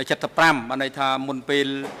75បានន័យថាមុនពេល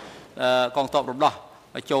កងទ័ពរំដោះ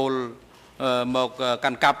ចូលមកកា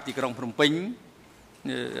ន់កាប់ទីក្រុងភ្នំពេញ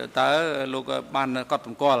តើលោកបានកត់ស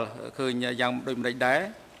ម្គាល់ឃើញយ៉ាងដូចម្តេចដែរ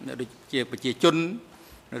ដូចជាប្រជាជន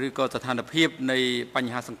ឬក៏ស្ថានភាពនៃប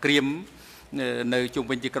ញ្ហាសង្គ្រាមនៅជុំ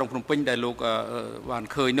វិញទីក្រុងភ្នំពេញដែលលោកបាន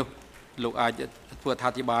ឃើញនោះលោកអាចធ្វើអត្ថា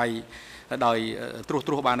ធិប្បាយដោយត្រួ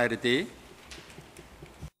សបានដែរឬទេ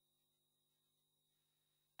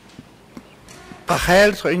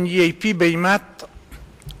Pachel in JP Beimat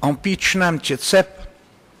en Pichnam Tchetsep,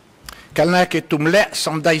 Kalnak et Tumle,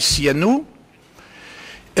 Sandai Sianou,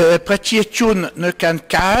 Pratietun ne kan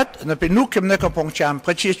kad, ne penu kem ne kaponkcham,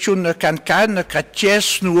 Pratietun ne kan kad, ne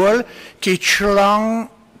kratjes nuol, ki chlang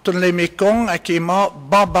ton le mekong, a kema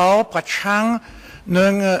babao, pratchang,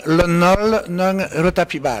 nung lenol, nung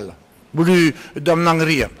rotapibal. Bulu dom nang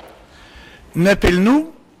ria. Ne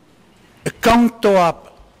pelnou, kantoap,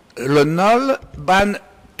 le nol ban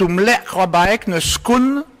tumle rabaek ne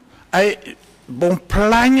skun ay bon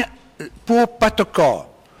plagne pour patokor.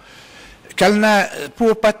 Kalna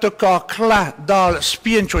pour patokor kla dal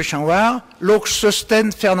spien chouchanwar, lok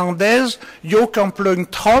Sosten Fernandez, yo kamplung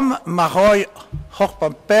trom, maroy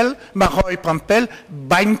horpampel, maroy pampel,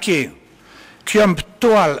 banke. Kiam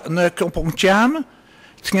toal ne kompontiam,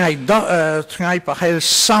 tngai parel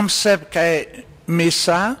samseb kay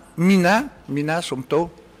mesa, mina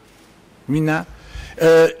somto. Mina,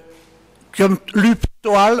 comme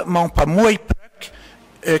l'uptoal, mon pas moi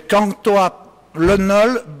quand toi le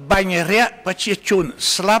nol, bagneria, patietun,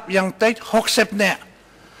 slap yang tait, hoksepner.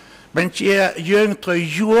 Ben tia yung tre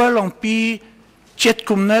jual en pi, chet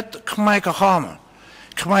kumnet, kmai kaham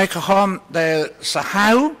de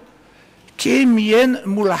sahau, ki mien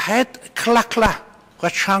moulahet, klakla,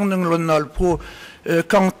 rachang nung le nol, pour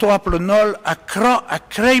quand toi le nol, à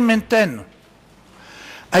cré menten.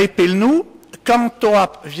 Ay pelnou, quand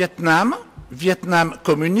toap Vietnam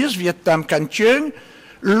communiste, Vietnam kantieng,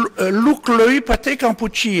 louk l'œil pate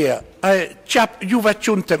Kampuchea, ay chap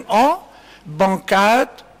yuvachun teng o,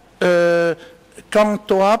 bankat, quand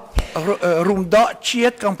toap rumda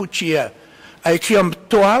chiet Kampuchea, ay kiam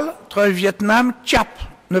toal, tre Vietnam chap,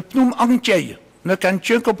 ne pnoum angtjei, ne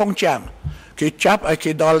kantieng kopongcham, ki chap ay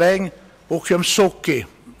ki daleng, ou kiam soke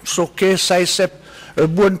saisep,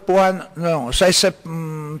 buon poan, non, saisep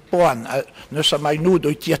poan, ne samay nou do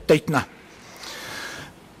tiatetna.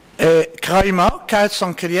 Kraima,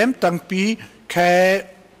 400 tangpi, ke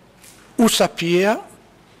usapia,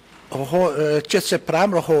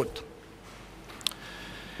 tjetsepram rohot.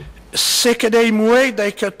 Sekedei mouei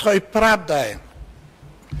dai ke troi prab dai.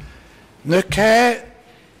 Ne ke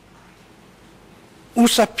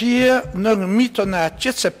usapia nung mitona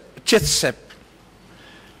tjetsep.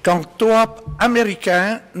 Quand toi,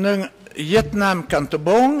 américain, nung Vietnam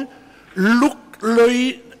Cantebong, look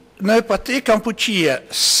l'œil ne pate Kampuchea,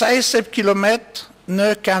 16 km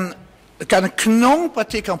ne kan knon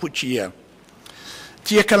pate Kampuchea.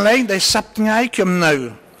 Tia kan lijn de sapngai kum nou,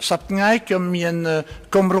 sapngai kum mien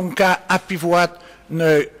komronka apivoat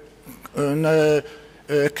ne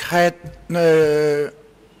kret ne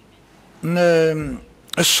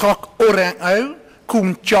schok orang au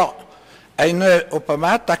kum tja. En op een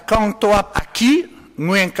maat, dat kan toap aki,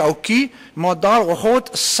 nguen kauki, modal rohot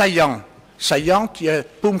saillant. Saillant, qui est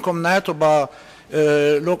poum comme net op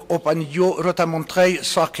een jo rotamontrei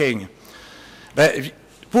saking.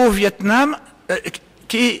 Pour Vietnam,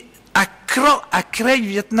 qui accrée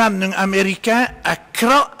Vietnam, non américain,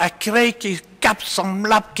 accrée qui cap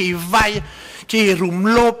semblable, qui vaille, qui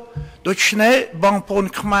rumlop, d'autre bon pour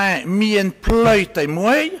khmer mien pluit et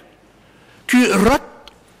mouille, qui rot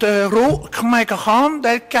ro khmai kaham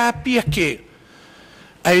del ka pirke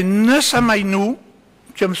ay ne samay nou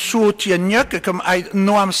kem soutien nyek kem ay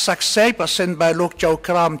noam saksay pasen by lok chau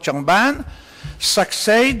kram changban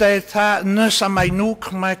saksay del ta ne samay nou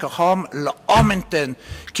khmai kaham la amenten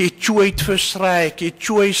ki chuit fusrai ki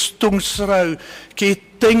chui stungsrau ki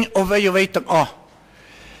ting ovey tang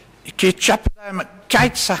ki chapdam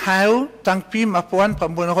kait sahau tangpi mapuan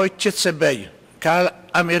pambunroy chitsebay kal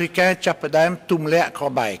Américain chapadam tumle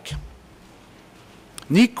akrabaik.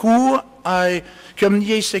 Ni kour ay comme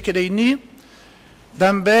ni sekedeni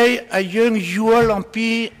dambay ay yung jual en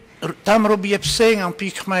pi tam robiepseng en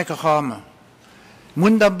pi khmai kaham.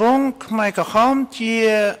 Mundabong khmai kaham ti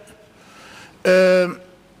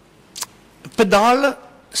pedal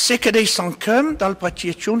sekedei sankem dal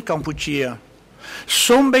patietun Kampuchea.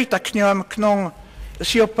 Sombay taknyam knong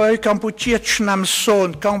si opay Kampuchea chnam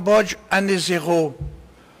son Cambodge année 0.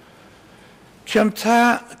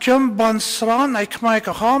 Comme Bansran et Khmai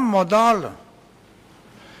Kaham modal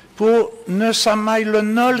pour ne samay le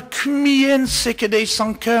nol kmien sekedei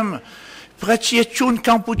sankem pratietun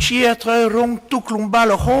Kampuchea tre rong tuklumba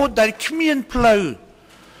le ho dal kmien plau.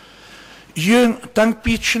 Yung tang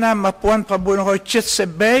pichna mapuan prabunroy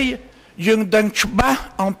chetsebei យើងដឹងច្បាស់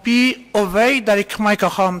អំពីអ្វីដែលខ្មែរក្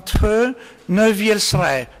រហមធ្វើនៅវាលស្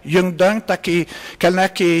រែយើងដឹងតែកាលណា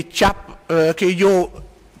គេចាប់គេយក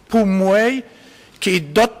ភូមិមួយគេ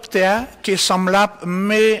ដុតផ្ទះគេសម្លាប់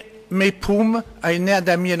មេភូមិហើយអ្នក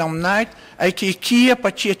ដែលមានអំណាចហើយគេគៀប្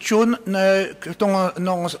រជាជននៅក្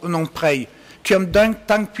នុងព្រៃខ្ញុំដឹង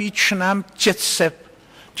តាំងពីឆ្នាំ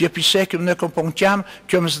70ជាពិសេសខ្ញុំនៅកំពង់ចាម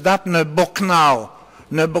ខ្ញុំស្ដាប់នៅបុកណៅ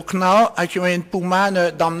ហើយខ្ញុំមានពូម៉ានៅ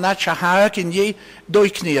ដំណាក់ឆាហាគេនិយាយដូច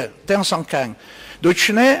គ្នាទាំងសងខាងដូ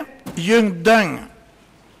ច្នេះយើងដឹង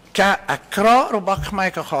ការអាក្រក់របស់ខ្មែរ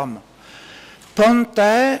ក្រហមប៉ុន្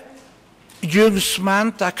តែយើងស្មាន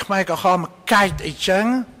តែខ្មែរក្រហមកាច់អីចឹង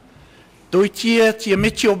ដូចជាមេ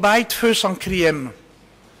ជោបាយធ្វើសង្គ្រាម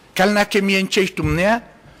កាលណាគេមានជ័យជំនះ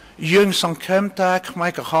យើងសង្ឃឹមថាខ្មែ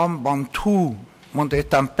រក្រហមបន្ទូមិនតែ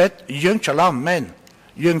តាមពិតយើងច្រឡំមែន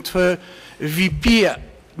យើងធ្វើវិភាគ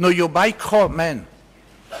នយោបាយខុសមែន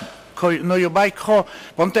នយោបាយខុស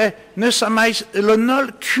ប៉ុន្តែនៅសម័យលន់នល់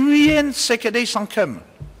គ្មានសេចក្តីសង្ឃឹម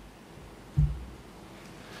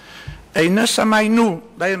ហើយនៅសម័យនោះ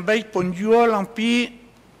ដើម្បីពន្យល់អំពី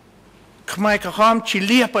ខ្មែរក្រហមជា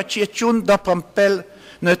លះប្រជាជន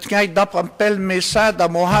17នៅថ្ងៃ17មេសាដែល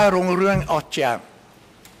មហារុងរឿងអស្ចារ្យ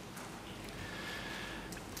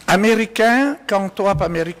អាមេរិកកងទ័ព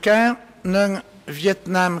អាមេរិកនិងវៀត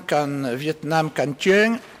ណាមកាន់ជើង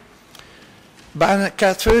បាន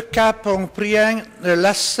ការធ្វើការប្រឹងប្រែងនៅ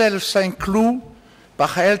ឡាសេលសាំងគ្លូប្រ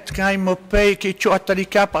ហែលថ្ងៃ20គេជួបតរិ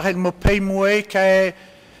កាប្រហែល21ខែ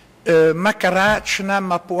មករាឆ្នាំ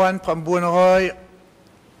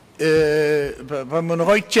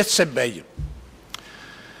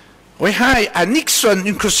1973oui hai à Nixon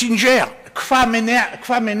une Kissinger qua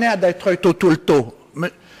mener d'être tout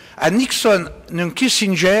à Nixon une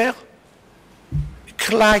Kissinger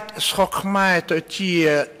Clyde Schrockmeit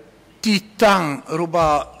titan roba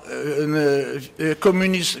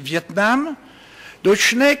communiste Vietnam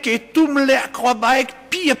dochne ke tumle akrobaik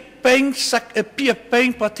pien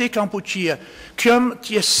pate Kampuchea kum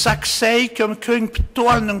tie saksei kum kring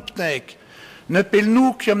ptol nung pnek ne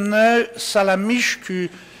pelnu kum ne salamish ku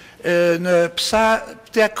ne psa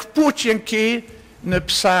tek potienke ne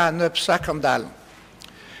psa kandal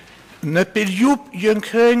ne peljup jung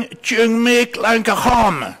kring tjung mek lang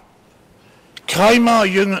kaham kraima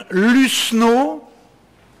jung lusno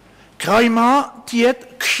kraima tiet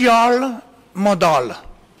kjal modal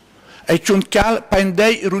et tjun kal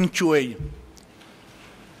pendei runchuei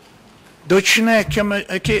dochne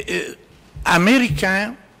ke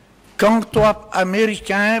américain quand toi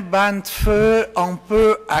américain band feu un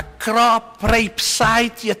peu à cra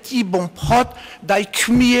preipsait yati bon prot dai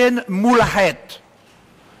kmien mulahet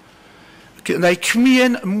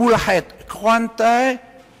kwante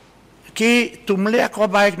ke tumle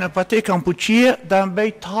akrobaik na pate Kampuchea dan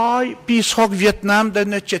bij Thai pishok Vietnam de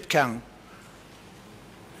ne chetkang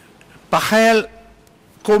Pahel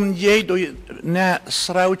kom je do na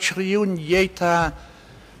srauchriun je ta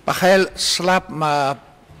pahel slap ma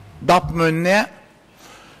dap me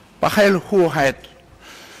pahel hoheit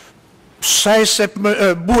sai sep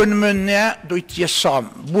buon me do tie sam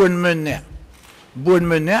buon me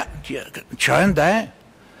chanda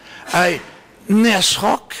ai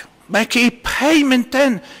nesrok maar ki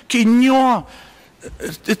paymenten ki nyo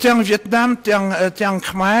tang Vietnam tang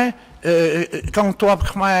Khmer quand toi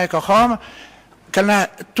Khmer Kaham kana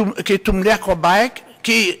ki tumle akrobaik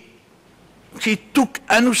ki tuk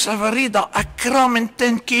anusavarida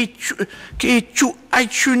akramenten ki chu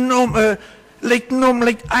aichunom leknom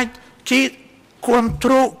lek ait ki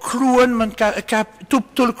kontro kluon man ka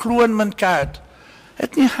tuptul kluon man kaat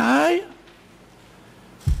het nie hai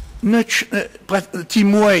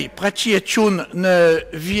Timoi pratiechun ne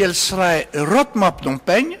vielsrai rotmap Phnom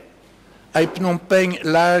Penh ai Phnom Penh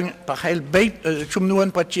lang pahel beit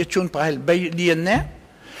chumnuan pratiechun pahel bei liene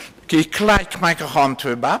ki klait microhom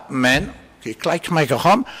tvebap men ki klait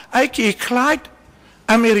microhom ai ki klait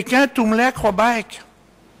americain tumle akrobaik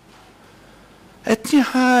et ni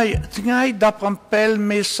hai tngai da pampel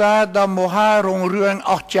mesa da mohar on ruang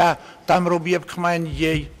achtja tam robiep kman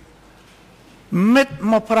ye met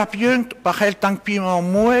mo prapjung pahel tangpi mo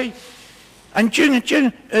mooi en tjung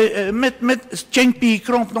met tjengpi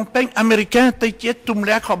kron Phnom Penh americain tjet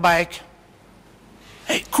tumle akrobaik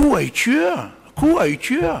hey kui tuur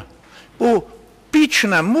o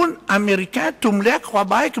pichna mun americain tumle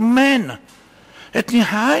akrobaik men et ni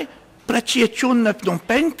hai pratiechun na Phnom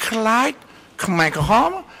Penh klait Khmer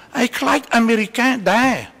Kaham ai klait americain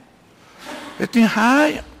daar et ni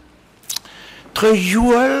hai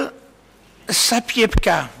trejuel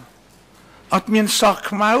sapiepka at mien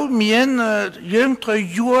sarkmau mien jung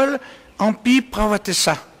trejuel en pi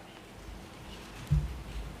pravatesa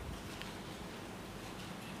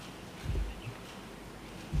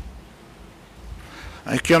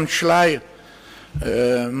ខ្ញុំឆ្លើយ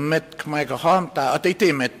មិត្តខ្មែរក្រហមតើអត់ទេ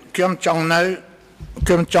មិត្តខ្ញុំចង់នៅ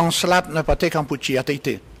ខ្ញុំចង់ស្លាប់នៅប្រទេសកម្ពុជាអត់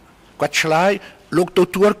ទេគាត់ឆ្លើយលោកទ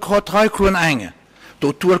ទួលខុសត្រូវខ្លួនឯងទ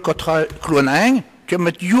ទួលខុសត្រូវខ្លួនឯងខ្ញុំ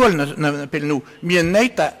មិនយល់នៅពេលនោះមានន័យ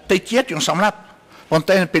ថាតិចទៀតយើងសម្លាប់ប៉ុន្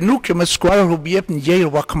តែពេលនោះខ្ញុំមិនស្គាល់របៀបនិយាយរ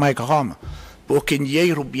បស់ខ្មែរក្រហមពួកគេនិយាយ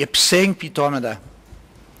របៀបផ្សេងពីធម្មតា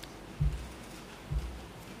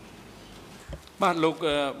បាទលោក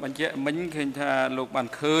បញ្ជាក់មិញឃើញថាលោកបាន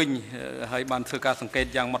ឃើញហើយបានធ្វើការសង្កេត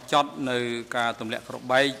យ៉ាងម៉ត់ចត់នៅការទម្លាក់គ្រាប់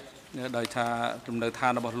បែកដោយថាទំនៅឋា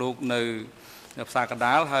នរបស់លោកនៅផ្សារកណ្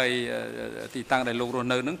ដាលហើយទីតាំងដែលលោករស់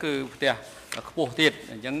នៅហ្នឹងគឺផ្ទះខ្ពស់ទៀត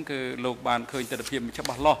អញ្ចឹងគឺលោកបានឃើញទស្សនវិជ្ជាច្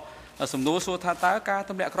បាស់លាស់សំណួរសួរថាតើការ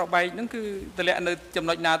ទម្លាក់គ្រាប់បែកហ្នឹងគឺទម្លាក់នៅចំ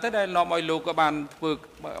ណុចណាទៅដែលនាំឲ្យលោកក៏បានធ្វើ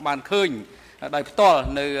បានឃើញដោយផ្ទាល់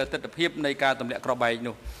នៅទស្សនវិជ្ជានៃការទម្លាក់គ្រាប់បែក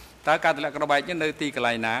នោះតើការទម្លាក់គ្រាប់បែកនេះនៅទីកន្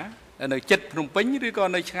លែងណានៅចិត្តភ្នំពេញឬក៏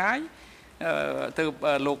នៅឆ្ងាយទៅ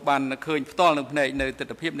លោកបានឃើញផ្ទាល់នឹងភ្នែកនៅទស្ស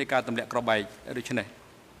នវិជ្ជានៃការទម្លាក់គ្រាប់បែកដូច្នេះ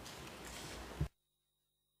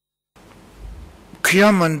ខ្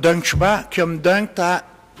ញុំមិនដឹងច្បាស់ខ្ញុំដឹងថា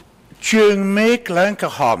ជើងមេឃឡើងក្រ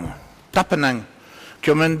ហមតែប៉ុណ្ណឹងខ្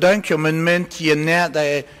ញុំមិនដឹងខ្ញុំមិនមែនជាអ្នកដែ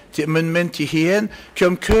លមិនមែនជាហ៊ានខ្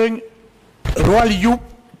ញុំឃើញរាល់យប់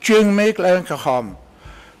ជើងមេឃឡើងក្រហម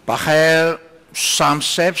ប្រហែល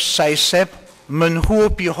30 40មិនហួស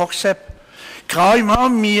ពី60ក្រោយមក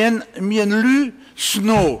មានលឺ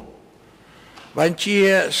snow បានជា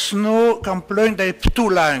snow កំភ្លើងដែលផ្ទុះ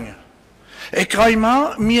ឡើងហើយក្រោយមក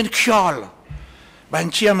មានខ្យល់បាន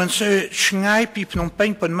ជាមិនសូវឆ្ងាយពីភ្នំពេញ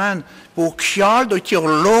ប៉ុន្មានពួកខ្យល់ដូចជា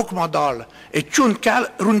លោកមកដល់ហើយជួនកាល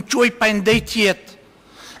រុនជួយប៉ែនដេទៀត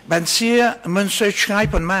បានជាមិនសូវឆ្ងាយ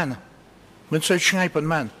ប៉ុន្មានមិនសូវឆ្ងាយប៉ុន្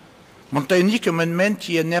មានមិនតែនេះគឺមិនមែន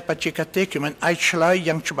ជាអ្នកបច្ចេកទេសគឺមិនអាចឆ្លើយ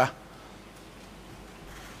យ៉ាងច្បាស់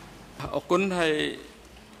អរគុណហើយ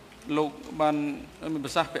លោកបានមានប្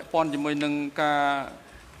រសាសន៍ពាក់ព័ន្ធជាមួយនឹងការ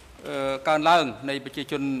កើនឡើងនៃប្រជា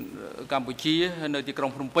ជនកម្ពុជានៅទីក្រុ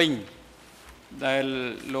ងភ្នំពេញដែល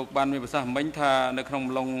លោកបានមានប្រសាសន៍មិញថានៅក្នុង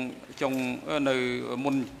អំឡុងចុងនៅ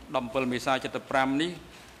មុន17មេសា75នេះ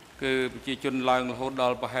គឺប្រជាជនឡើងរហូតដ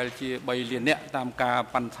ល់ប្រហែលជា3លាននាក់តាមការ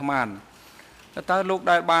ប៉ាន់ស្មានតើលោក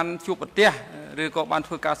ដែលបានជួបប្រទះឬក៏បាន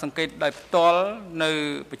ធ្វើការសង្កេតដោយផ្ទាល់នៅ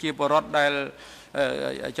ប្រជាពលរដ្ឋដែល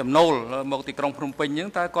ចំណូលមកទីក្រុងភ្នំពេញហ្នឹង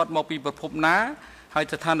តើគាត់មកពីប្រភពណាហើយ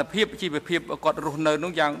ស្ថានភាពជីវភាពគាត់រស់នៅ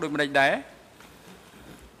នោះយ៉ាងដូចម្តេចដែរ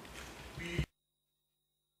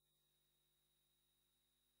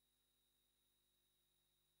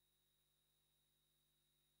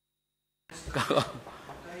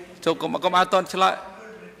ចូលកុំអត់តន់ឆ្លើយ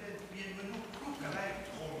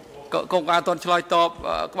កុំអត់តន់ឆ្លើយតប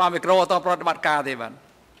ក្បាលមីក្រូអត់តប្រតិបត្តិការទេបាទ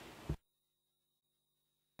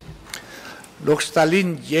លោកស្តាលីន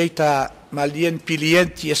និយាយថាម៉ាលៀនពីលៀន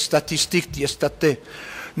ជាស្តាទីស្ទីកជាស្តាតេ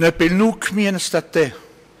នៅពេលនោះគ្មានស្តាតេ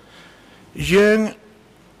យើង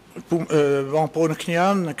បងប្អូនខ្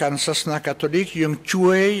ញុំនៅកាន់សាសនាកាតូលិកយើង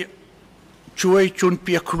ជួយជូន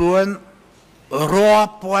ពីខ្លួនរា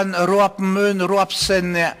ប់ពាន់រាប់ម៉ឺនរាប់សែន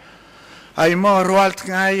អ្នកហើយមករាល់ថ្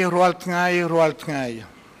ងៃ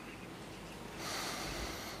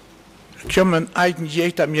ខ្ញុំមិនអាចនិយាយ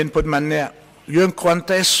ថាមានប៉ុន្មានអ្នកយើងគ្រាន់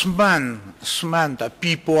តែស្មានតែ2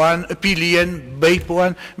លាន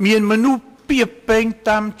3000មានមនុស្សពីពេញ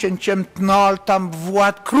តាមចិញ្ចឹមថ្នល់តាមវ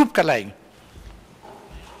ត្តគ្រប់កន្លែង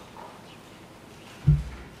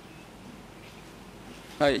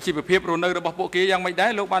ហើយជីវភាពរស់នៅរបស់ពួកគេយ៉ាងម៉េចដែរ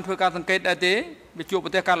លោកបានធ្វើការសង្កេតដែរទេវាជួបប្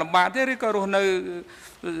រទះការលំបាកទេឬក៏រស់នៅ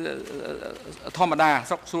ធម្មតា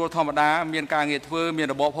សុខស្រួលធម្មតាមានការងារធ្វើមាន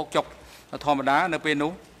របបហុកចុកធម្មតានៅពេល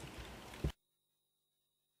នោះ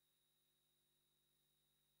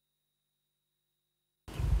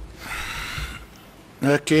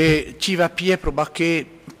គេជីវភាពរបស់គេ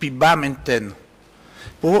ពិបាកមែនទែន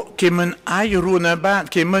ពួកគេមិនអាចរស់នៅបាន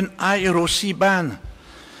គេមិនអាចរស់ស៊ីបាន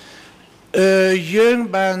យើង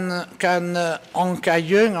បានកាន់អង្គកា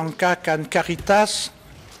រកាន់ Caritas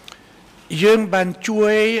យើងបានជួ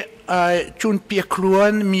យជូនពីខ្លួ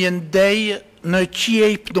នមានដីនៅជា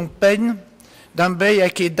យភ្នំពេញដើម្បីឲ្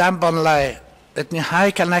យគេដាំបន្លែនេះហើយ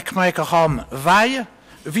កណែខ្មែរក្រហមវាយ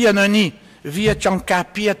វានៅនេះវាចង់ការ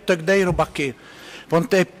ពារទឹកដីរបស់គេប៉ុន្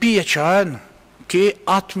តែពីច្រើនគេ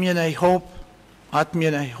អត់មានឲ្យហូប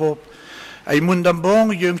ហើយមុនដំបូង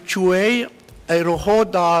យើងជួយឲ្យរហូត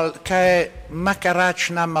ដល់ខែមករា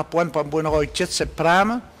ឆ្នាំ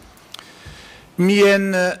1975មាន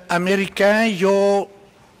អាមេរិកានយ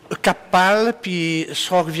កកប៉ាល់ពី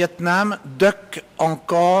ស្រុកវៀតណាមដឹកអង្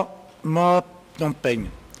គរមកភ្នំពេញ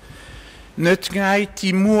នៅថ្ងៃទី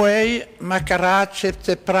1មករា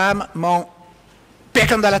75មកពាក់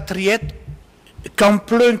កណ្ដាលត្រៀត Kan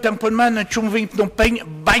pleun ten pon man en tjong ving Phnom Penh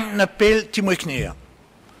bang na pel ti moe kneer.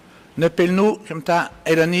 Na pel nu kemta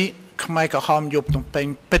elani kmai ka ham jop Phnom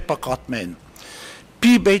Penh pet pakat men.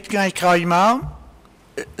 Pi beit ngai krai ma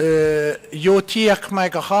yo tier kmai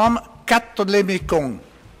ka ham kat tot le Mekong.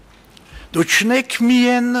 Do chnek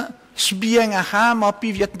mien sbien a ha ma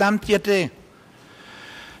pi Vietnam tiete.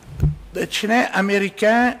 De chne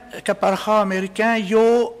américain kaparha américain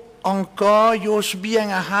yo encore jos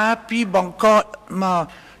bien a happy banca ma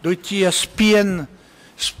do tia spien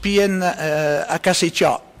a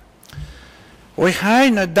kasicha we hai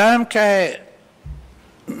na dam kai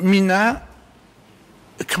mina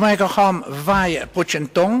kmai ka ham vai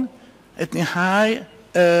pochentong et ni hai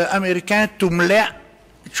américain tumle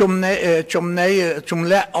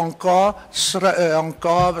chumle encore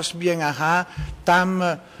bien a ha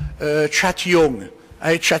tam chat young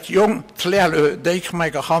ai chat young tlel deik mai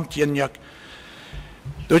ga ham tienjak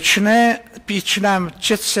dochne pichnam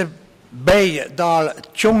chetse bay dal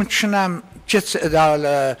chongchnam chetse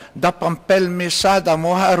dal dapampel mesa da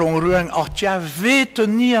moharong ruang artia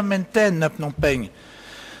vetenir menten op Phnom Penh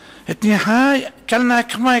et ni hai kalna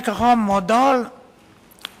kmai ga ham modal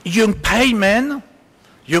young paymen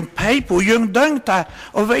young pay po young dangta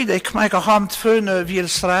o veide kmai ga ham tfune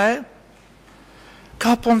wielsrai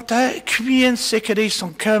Kaponta, kvien sekere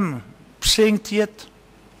som kom, psengtiet,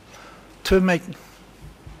 tömeg.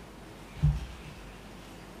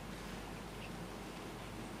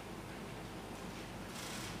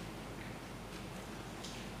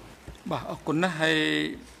 Bah,คุณนะให้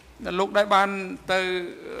ลูกได้บ้านเตอ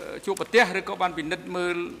จูปเตียหรือก็บ้านปิดนิดมือ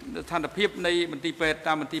ทันตพิบในบันทีเป็ดต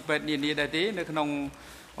ามบันทีเป็ดนี่ได้ทีในขน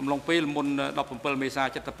มลงปีลมุนดอกเปิลเมษา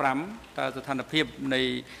จัตปรำแต่สถานพิบใน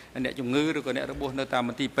เนี่ยจุงงือหรือก็เนี่ยระบบในตาม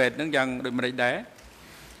บันทีเป็ดนั่งยังโดยไม่ได้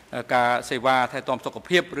การเสวาไทยตอมสกป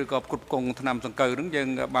รกหรือก็กรุบกงธนำสังเกตนั่งยัง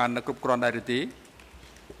บานกรุบกรอนได้หรือตี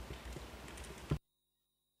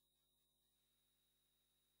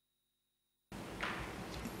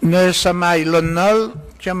Ne samai lonol,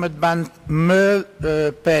 jamet ban me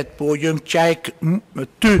pet po jung chaik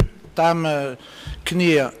tu tam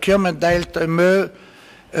knier, jamet deilt me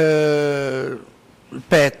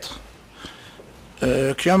pet.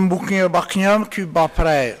 Kjam buknier baknjam ku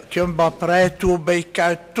bapre, kjam bapre tu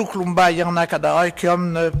beika tu klumba yana kadai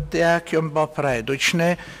kjam ne tea kjam bapre.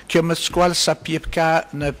 Dochne kjam skwal sapiepka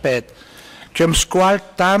ne pet. Kjam skwal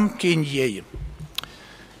tam kinje.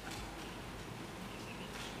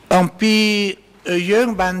 En pi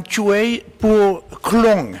jong ban tjue pour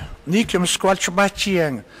klong, ni kjam skwal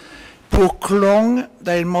chbatieng. Pour klong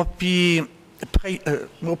del mopi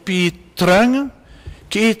trang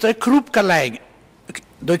ki te kroep kaleg.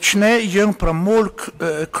 Dochne jong pramol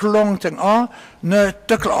klong ten a ne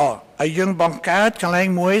tukla a. A jong bankaat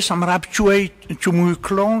kaleg moe samrap tjue tjumu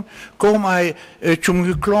klong kom ai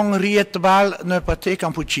tjumu klong riet bal ne pate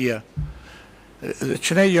Kampuchea.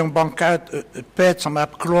 Dochne jong bankaat pet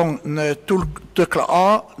samrap klong ne tukla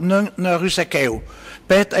a ne rusakeu.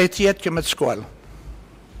 Pet etiet ke met skwal.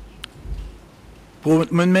 Pour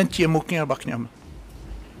moment je moet niet baknjam.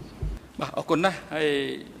 អរគុណណាស់ហើយ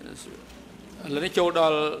ឥឡូវនេះចូលដ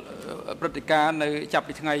ល់ព្រឹត្តិការណ៍នៅចាប់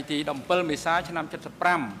ពីថ្ងៃទី17មេសាឆ្នាំ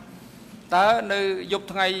75តើនៅយប់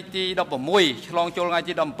ថ្ងៃទី16ឆ្លងចូលថ្ងៃ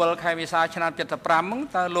ទី17ខែមេសាឆ្នាំ75ហ្នឹង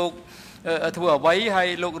តើលោកធ្វើអ្វីហើយ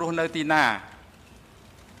លោករស់នៅទីណា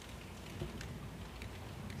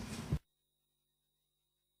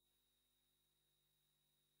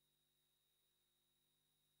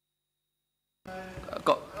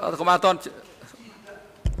ក៏មកអត់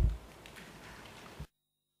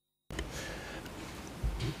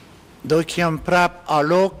Door kjam prap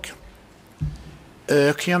alok,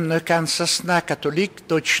 kjam ne kan sasna katolik,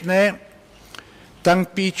 dochne, tang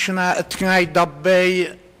pichna het ngai dabbei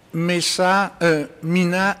mesa,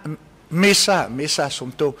 mesa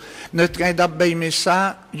somto, net ngai dabbei mesa,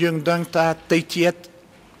 jung dangta teitiet,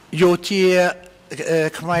 jotie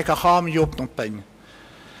kmai kaham jop Phnom Penh.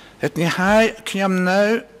 Het ni hai kjam nou,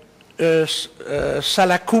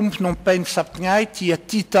 salakum Phnom Penh sap ngai, tia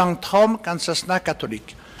titang trom kan sasna katolik.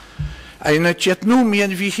 En het jet nu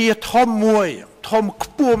mien wie hier trom mooi, trom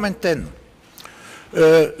kpoor menten.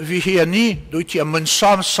 Wie hier niet, doet je mijn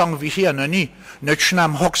samsang wie hier nu niet. Net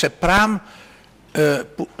snam hokse pram,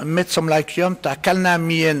 met som like jom, ta kalna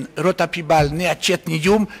mien rotapibal ne a jet niet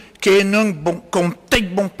jom, kenung bon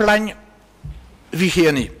kontek bon plan wie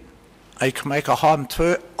hier niet. Ik maak hem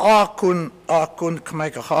twee, akun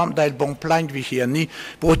kmaak hem dat bon plan wie hier niet.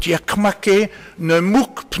 Wordt je kmakke ne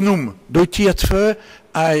moek pnoem, doet je het twee,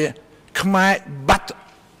 Khmer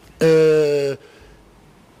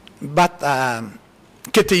bat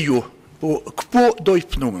keteyu po doi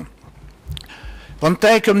pnum Want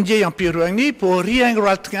hij komt die aan Piruang niet, voor rien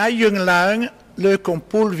rolt gij jong lang, leuk om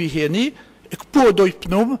pool wie hier niet. Ik poor door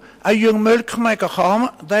pnum, a jong melk gemaakt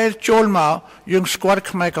gaan, dat cholma, jong squark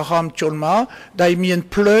gemaakt gaan cholma, dat mi een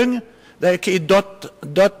plung, dat ik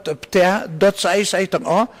dat pter, dat zij dan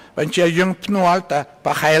aan, want je jong pnum alta,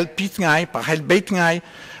 par heel piet ngay, par heel beet ngay,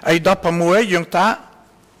 ay dat pa mooi jong ta,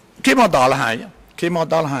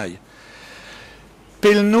 kemadal hai.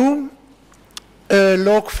 Pel nu,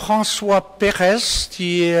 l'ok François Pérez,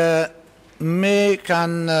 die mee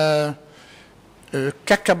kan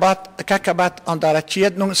kakabat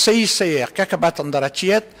andaratiet, non CICR, kakabat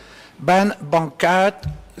andaratiet, ben bankaat,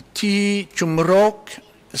 die chumrok,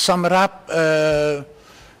 samrap,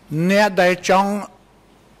 neerdaitjang,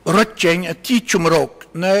 rutjeng, die chumrok,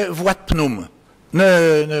 ne voit pnum,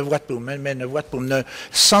 ne voit pnum, ne voit pnum, ne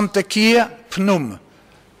Santakir pnum,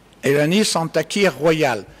 et la ni Santakir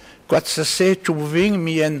royal. Quand c'est trouving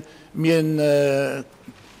mien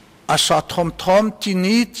asa trom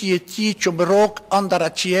tini ti chumrok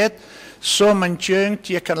andaratiet so manchung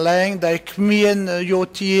ti kan lang da kmien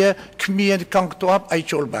yotie kmien kanktoap ay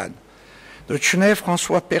cholban. De chne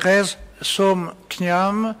François Pérez som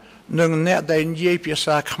kniam nung ne da indie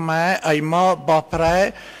piesa khma ay ma ba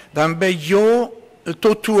pre dan be yo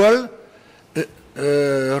totuel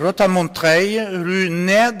Rota Montreuil, rue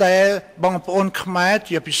Ner, daar Bampon Kmet,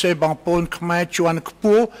 je hebt ze Bampon Kmet, Juan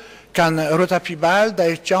Kpo, kan Rota Pibal,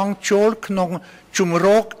 daar Chang Chol, Knon,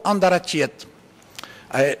 Chumrok, Andaratiet.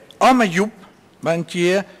 Ama Joep, want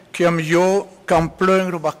je, kem jo kan pleun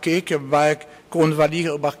robaké, kem bij konvalie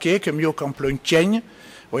robaké, kem jo kan pleun tjen,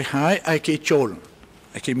 wij hij ke Chol.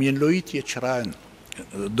 Ik heb mijn loeit je chran,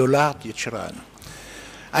 dollar je chran.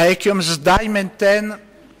 Hij kem zdai menten,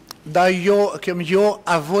 da yo kem yo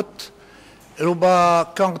avot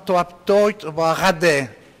ruba kanto aptoit ruba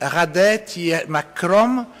rade ti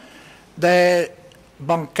macrom de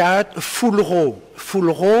bankat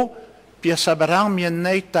fulro pièce barang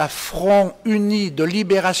mieneit à front uni de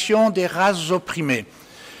libération des races opprimées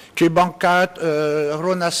que bankat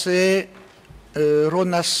ronasse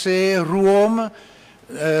ruom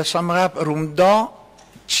samrap rumdan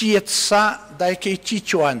tietsa daike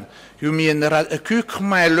tichuan Humien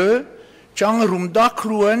kukmele, chang rumda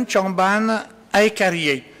kruen, chang ban ay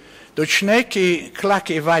carrier. Donc chne qui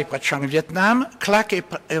claque vai pa chang Vietnam, claque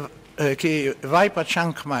qui vai pa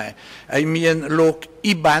chang khmer. Ay mien lok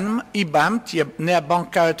ibam ti ne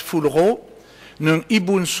bankat fulro, nun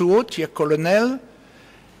ibun suo ti colonel,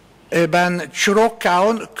 e ban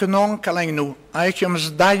chrokaun knon kalengnu. Ay kem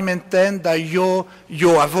zdaimentén da yo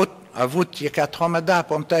avut je 4 mada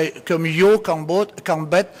ponte comme yo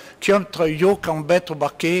kambet contre yo kambet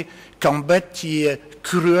obake kambet ti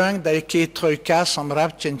kruang da ke troika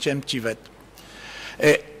samrap chenchem tivet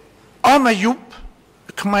ama yup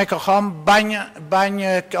kmai ka ham banya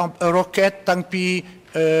rocket tangpi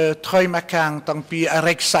troimakang tangpi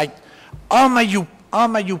arexite ama yup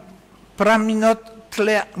praminot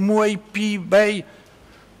tle moi pi bay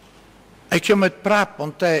ik jem het prap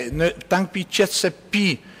ponte tangpi chetse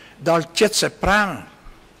pi dans le pram,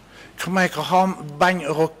 comme un bagne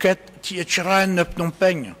roquette, qui est chran ne Phnom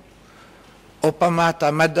Penh. Au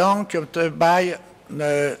pamata madang, comme te baille,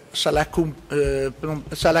 salakum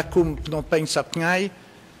Phnom Penh sapngai,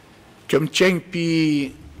 comme tcheng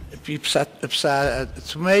pi psa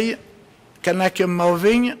tsmei, kanak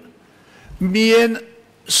moving, mien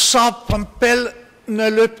sap pampel ne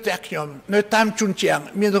le pterkium, ne tam chuntiang,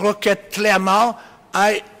 mien roquette clairement,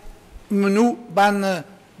 ay menu ban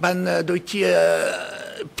doiti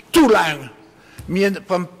tout lang mien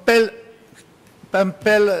pampel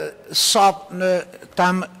sap ne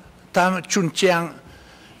tam chuntiang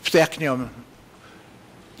pterknium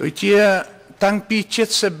doiti tang pi chet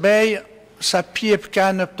se bay sa piep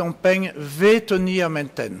kan op ton peng vetonir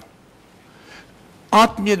menten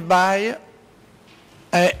ant miet bay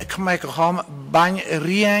kmek ram bang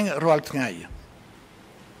rien rolt ngai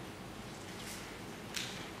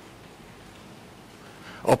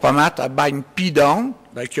Opamat a bain pidan,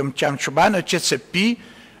 da kem tiam choban, ne chet se pi,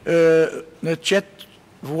 ne chet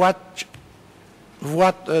voat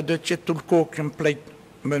de chet tulko kem pleit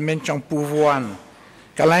menchang pouvoan.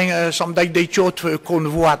 Kalang samdai de chot kon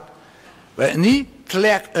voat. Ni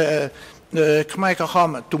klek kmai ka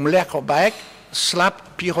ham tum lek obak, slap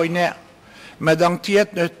piroiner. Maar dan tiet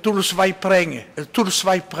tools wij brengen, tools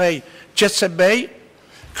wij prei, chet se bij,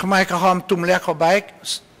 kmai ka ham tum lek obak,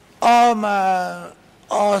 maar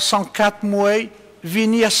 104 mooi,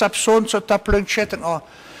 vini a sapson so ta plunchetten o.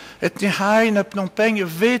 Het ni hain op non peng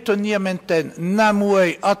veto ni menten na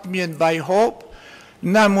mooi atmien bij hoop,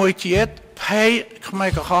 na mooi tiet, pei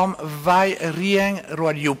kmai ka ham vai rien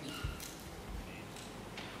roal joep.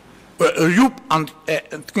 ยุบอัน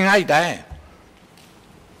ง่ายได้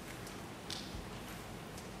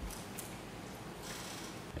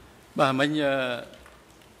บ่មិញ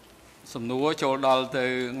សំណួរចូលដល់ទៅ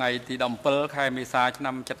ថ្ងៃទី17ខែមេសាឆ្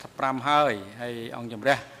នាំ75ហើយអង្គជំ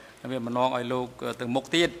រះវាបំណងឲ្យលោកទៅមុខ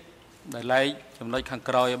ទៀតដែលឡែកចំណុចខាង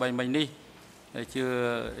ក្រោយឲ្យមិញនេះ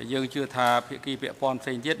យើងជឿថាភាគីពាក់ព័ន្ធផ្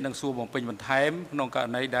សេងទៀតនឹងសួរបំពេញបន្ថែមក្នុងករ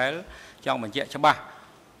ណីដែលចង់បញ្ជាក់ច្បាស់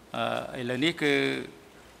ឥឡូវនេះគឺ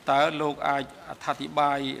តើលោកអាចអត្ថាធិប្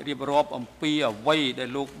បាយរៀបរាប់អំពីអ្វីដែល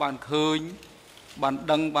លោកបានឃើញបាន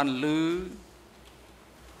ដឹងបានឮ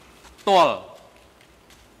ផ្ទាល់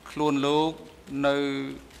ខ្លួនលោកនៅ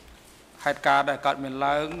ហេតុការណ៍ដែលកើតមាន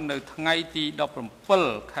ឡើងនៅថ្ងៃទី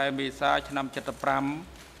17ខែមេសាឆ្នាំ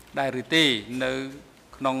75ដែរឬទេនៅ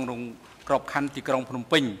ក្នុងក្របខ័ណ្ឌទីក្រុងភ្នំ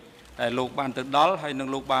ពេញដែលលោកបានទៅដល់ហើយនឹង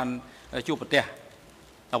លោកបានជួបប្រទះ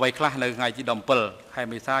អ្វីខ្លះនៅថ្ងៃទី17ខែ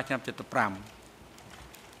មេសាឆ្នាំ75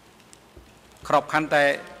ក្របខ័ណ្ឌតែ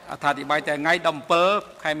អត្ថាធិប្បាយតែថ្ងៃ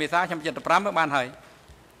17ខែមេសាឆ្នាំ75បានហើយ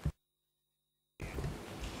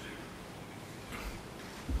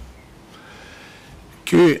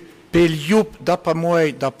គឺពេលយប់16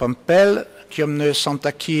 17ខ្ញុំនៅសន្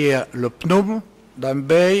តាគារលភ្នំដើម្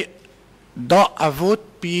បីដកអាវុធ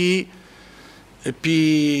ពី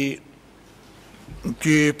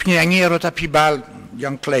ភ្នាក់ងាររដ្ឋាភិបាល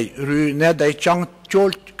យ៉ាងខ្លីឬអ្នកដែលចង់ចូល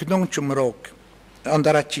ក្នុងជំរកអន្ត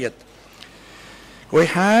រជាតិ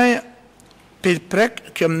ហើយពេលព្រឹក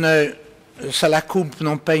ខ្ញុំនៅសាលាឃុំភ្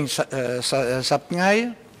នំពេញសប្តាហ៍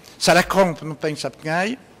សាលាក្រុងភ្នំពេញសប្តា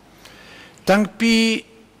ហ៍តាំងពី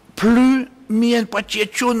ភ្លឺមានប្រជា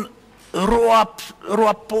ជនរាប់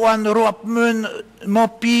ពាន់រាប់ម៉ឺនមក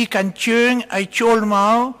ពីកាញ្ជើងឲ្យចូលម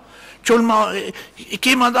ក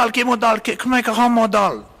គេមកដល់ខ្មែរក្រហមមកដ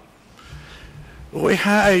ល់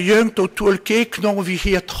ហើយយើងទទួលគេក្នុងវិ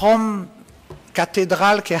ហារធំកាធីដ្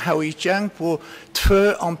រាល់គេហៅអញ្ចឹងpourធ្វើ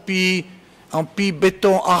អំពីបេ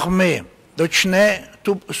តុងអាร์មេដូច្នេះ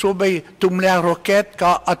សូម្បីទម្លាក់រ៉ុកែត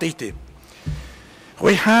ក៏អត់ទេ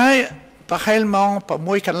ហើយប្រហែលម៉ោង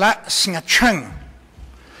6កន្លះស្ងាត់ឈឹង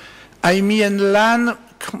ហើយមាន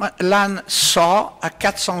ឡានសអា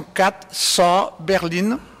404សប៊ែរលីន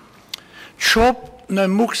ឈប់នៅ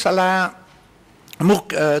មុខសាលាមុខ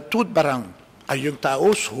ទូតបារាំងហើយយើងតា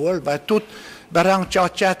អូស្រួលបើទូតបារាំងចោះ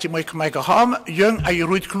ចាស់ជាមួយខ្មែរក្រហមយើងឲ្យ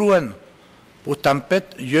រួចខ្លួនព្រោះតាមពិត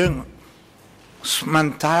យើងស្មាន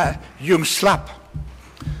ថាយើងស្លាប់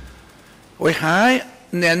ហើយ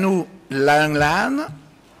អ្នកនោះឡើងឡាន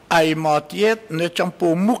ហើយមកទៀតនៅចំ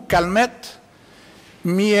ពោះមុខកាល់ម៉េត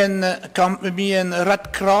មានរ៉ាត់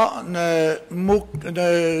ក្រនៅមុខនៅ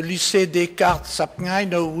lycée Descartes សប្តាហ៍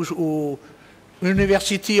នៅ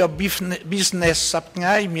University of Business សប្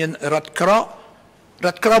តាហ៍មានរ៉ាត់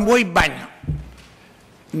ក្រមួយបាញ់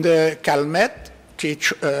នៅកាល់ម៉េតគេ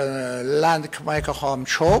ឡានខ្មែរក្រហម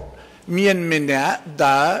ឈប់មានម្នាក់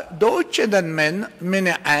ដើរដូចជាមិនម្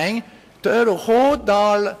នាក់ឯងទៅរហូត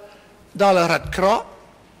ដល់រ៉ាត់ក្រ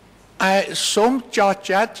ហើយសូមចោះ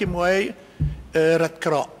ចាត់ជាមួយរ៉ាត់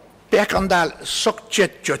ក្រពាក់កណ្ដាលសុកចិ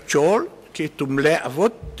ត្តចូលគេទម្លាក់អាវុ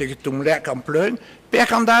ធគេទម្លាក់កំភ្លើងពាក់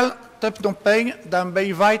កណ្ដាលទៅភ្នំពេញដើម្បី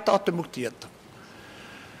វាយតទៅមុខទៀត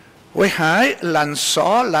ហើយឡាន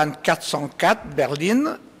404 Berlin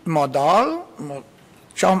មកដល់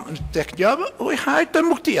ចំតែខ្ញុំហើយទៅ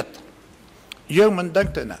មុខទៀតយើងមិនដឹង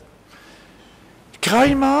ទៅណាក្រោយ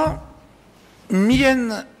មកមាន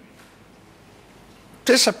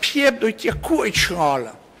ទេសភាពដូចជាគួរឲ្យឆ្ងល់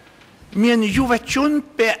មានយុវជន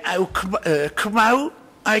ពាក់អាវខ្មៅ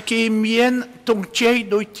ហើយគេមានទង់ជ័យ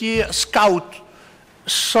ដូចជា scout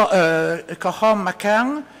ក្រហមម្ខាង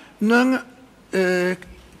និង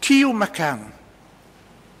ខៀវម្ខាង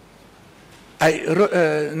ហើយ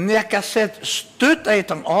អ្នកកាសែតស្ទើរតែ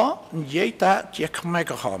ទាំងអស់និយាយថាជាខ្មែរ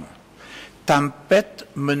ក្រហមតាមពិត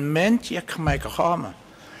មិនមែនជាខ្មែរក្រហម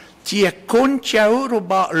ជាកូនចៅរ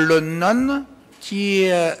បស់លន់នន់ជា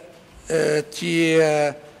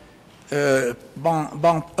ប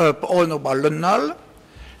ងប្អូនរបស់លន់នល់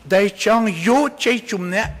ដែលចង់យកជ័យជំ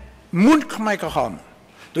នះមុនខ្មែរក្រហម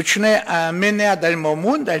ដូច្នេះមេណាដែលមក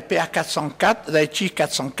មុនដែលពាក់404ដែលជី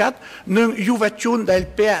404និងយុវជនដែល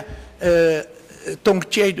ពាក់ទង់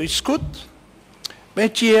ជ័យដោយស្គូតបែ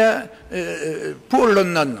ជាពួកល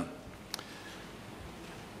ន់នន់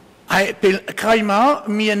ហើយពេលក្រោយមក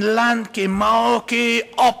មានឡានគេមកគេ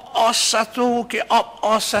អបអសា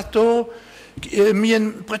ទរមាន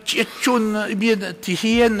ប្រជាជនមានទា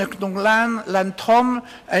ហាននៅក្នុងឡានធំ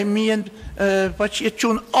ហើយមានប្រជាជ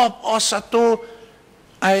នអបអសាទរ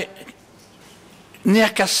ហើយអ្នក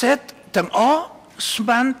កាសែតទាំងអស់ស្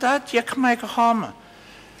មានថាជាខ្មែរក្រហម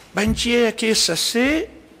បញ្ជាគេសរសេរ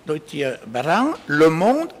ដូចជាបារាំង Le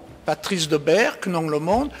Monde Patrice Debert, non le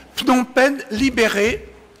monde, Phnom Penh libéré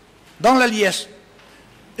dans la liesse.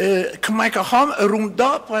 Kamaikaham,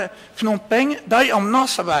 Runda, Phnom Penh, daar om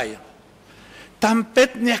Nasabay.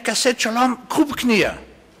 Tampet neer kasset chalam, groep knieën.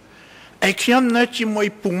 Ik kan net je mooi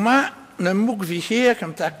puma, een moek wie heer,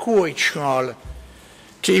 komt daar kooi schalen.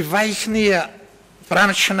 Ke weich neer,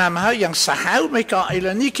 branschnaam ha, yang sahau, me kan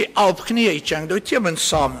elani ke alp knieën, yang doet je men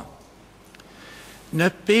samen. Ne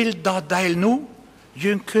peel dat deel nu,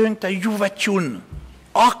 je kunt dat juvatjoen.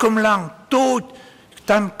 Akom lang, dood,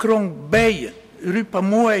 tam krong bij, rupa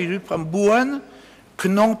mooi, rupa boen,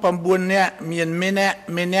 knong pan boen ne, mien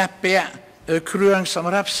mene per, kruang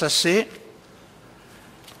samrap sase.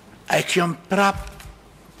 Ik kan prap,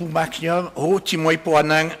 pumakjam, hoort je mooi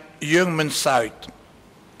poanang, jong men zuid.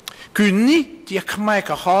 Kun niet die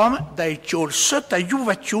kmaika gaan, dat jol zut, dat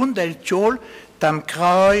juvatjoen, dat jol, tam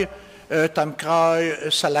kraai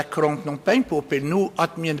salakrong non pen, popel nu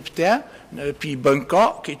atmien pter, pi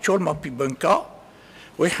bunka, ke jol ma pi bunka.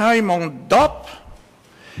 We gaan mon dap,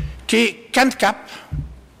 ke kantkap,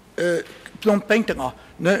 Phnom Penh tenga.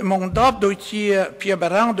 Mon dap doit je Pierre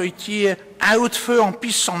Barang doit je uitfeu en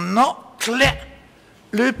pis son na kle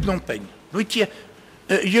le Phnom Penh. Doit je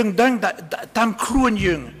jong dang tam kroen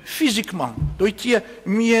jong physiquement. Doit je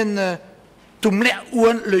mien tumle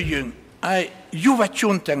oen le jong. Ai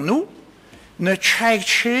juvatjon teng nu ne chait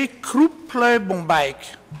che kruple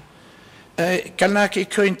bombaik. Kalna ke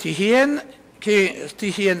kunt die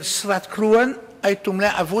heen srat kroen ai tumle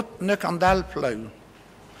avut ne kandal pleu.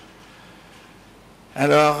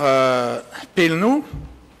 Alors, pil nu,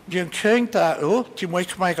 je krijgt dat, die moet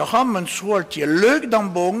ik mij gaan, men soort je leuk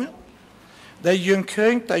dan bong, dat je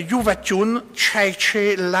krijgt dat je wat doen,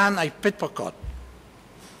 tjijtje lan uit pitpakot.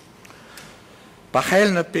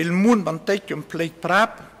 Bahel ne pil moen, want dat je een pleit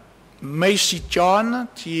prap, mee sitjan,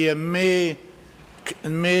 die mee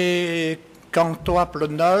kantoor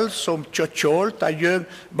plenul, som tjotjol, dat je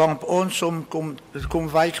bang ons som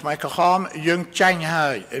kom wijk mij gaan, je tjijn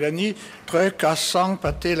hij, en niet terug als sang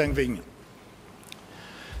pateling wingen.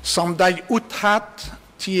 Som dat je uithat,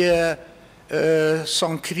 die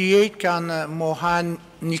sang creëert kan mohan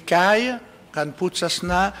nikai, kan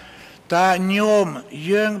poetsasna, dat nieuw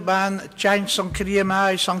jong ban tjijn sang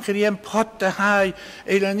creëren potte hij,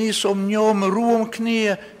 en niet som nieuw roem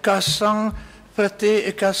knieën, kasang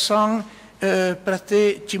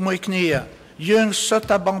prate ti mooi knieën. Jong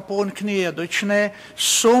sota bangpon knieën, dus nee,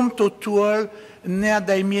 som totaal ne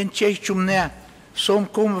dat mien tjechtjum ne,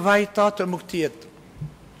 som kom wij dat te muktiet.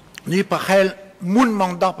 Nu pachel mun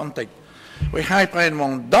mandap antek. We gaan praten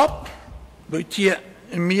mandap, doet je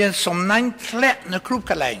mien som nijn klet ne kroep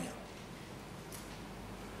kalijn.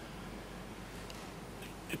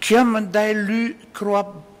 Kjem dat lu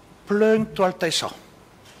krop pleung toaltesa.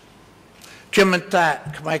 Kjem ta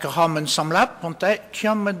kmaika hamen samlap, want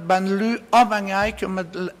kjem ban lu abangai, kjem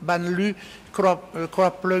ban lu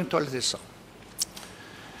krop pleung toaltesa.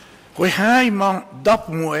 We gaan man dap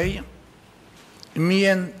mooi,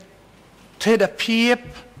 mien te de piep,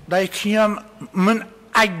 dat ik hem mijn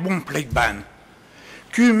eigen bomplek ben.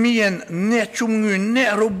 Ku mien ne chungu ne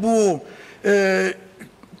robo,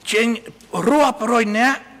 chen roap roy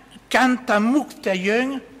ne, kan ta mukta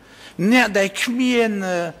jong, ne dat ik mien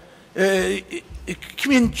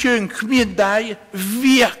jong, mien dai,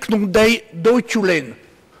 weer knong dai doodjulen.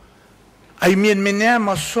 Hij mien meneer,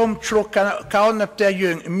 maar soms trok kan op de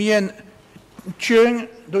jong. Mien tjung,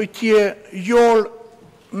 doet je jol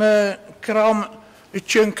me kram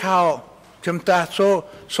tjung kou. Komt dat zo,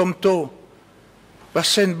 som to.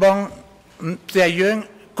 Was zijn bang, de jong,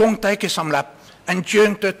 komt hij samlap. En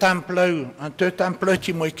jong te templeu. En te templeu,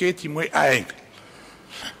 die mooi keet, die mooi eigen.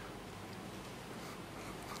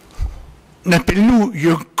 Nepelu,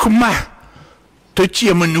 je kuma, te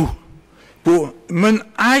tje menu. Voor mijn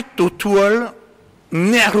eigen totaal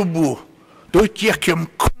neerboe, doet je hem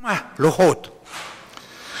kuma lohot.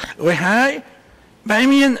 We hebben bij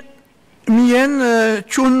mij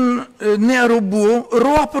toen neerboe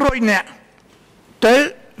roep roine,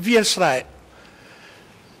 te veel schrijven.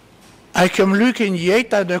 Ik heb leuk in je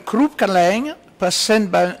dat de groep kan leggen,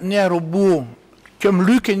 passend bij neerboe. Ik heb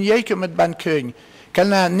leuk in je met bankeun.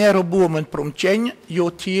 Kan neerboe met promtjen,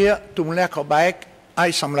 jotier, toen lekker bij,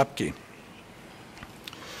 hij samlapje.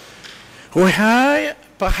 Hoe hij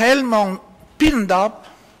per helemaal pindap,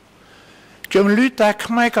 kem luta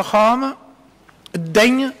kmaika gaan,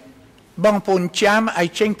 ding, bang pontiam, hij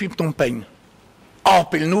cheng pip tompeng.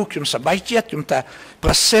 Apel nu, kem sabajtje, kem ta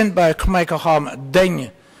present bij kmaika gaan, ding,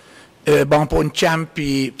 bang pontiam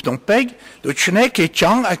pip tompeng, dat je nee, ke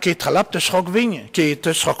chang, en ke tralap te schrok wingen, ke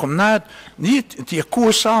te schrok om na, niet, die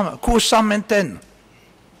koers samen menten.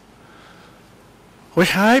 we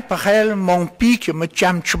hai pahel mong pi ke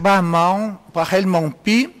macam chba mong pahel mong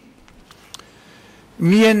pi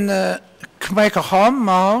mien kmai ka ham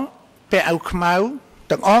mau pe au kmau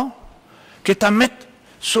tang o ke tamet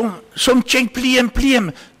som cheng pliem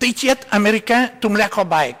tiet américain tum la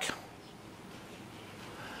kobaik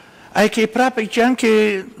ai ke prape chang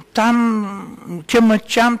ke tam ke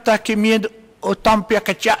macam ta ke mien o tampia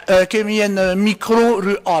ke mien micro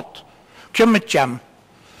ruot ke macam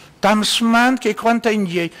tam sman ke kwanta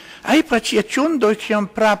indie ai pachiachun do kiam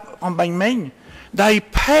prap en bagmen dai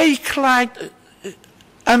pay klait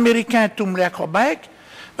américain tum la kobaik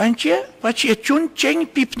banche pachiachun cheng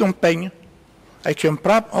pip non peng ai kiam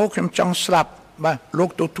prap ook hem chang slap ba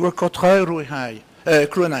lok do tour 4 euro hai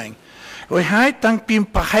kroning we hai tang pim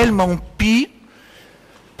pahel mong pi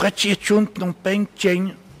pachiachun non peng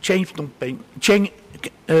cheng non peng cheng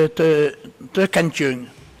te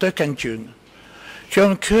kanjung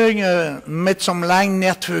John kun met som lang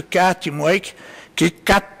netwerk i moik ki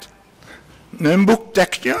kat een boek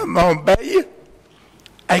tekje maar bij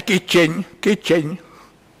ik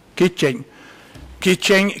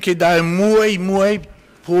ki daar mooi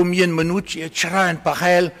voor een minuut je schrein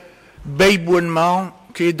pahel bij boen man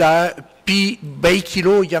ki daar pi bij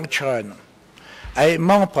kilo yang schrein hij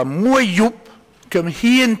man pa mooi joep kom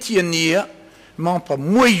hier tienier man pa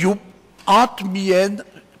mooi joep at bien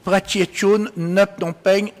Pratiechun nup non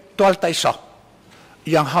peng tol taisa.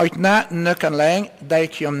 Yang hout na nuk an lang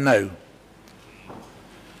daik yom nou.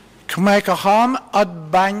 Kmai ka ham ad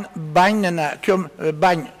bain na kum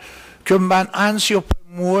ban ansi op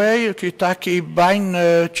mooi ki taki bain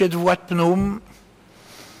ched wat pnum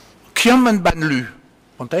kum en ban lu.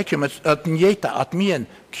 Want ik kum het njeta at mien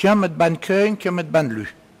kum het ban keun kum het ban lu.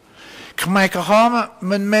 Kmai ka ham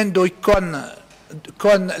men doi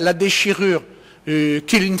kon la déchirure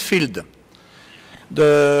Killing Field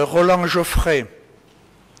de Roland Joffre.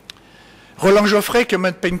 Roland Joffre que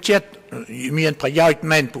met penket mien pa juit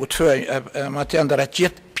men pour het feu matin de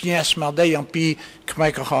ratiet pièce mardei en pi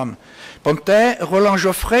kmaikaham. Ponte Roland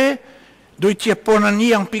Joffre doit je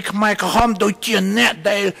ponani en pi kmaikaham doit je net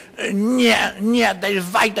de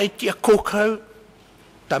vai de je kokho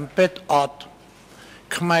tampet at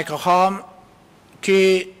kmaikaham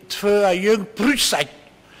ke tfeu a jung prusait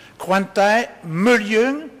Quantai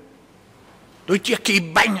miljoen doet je ki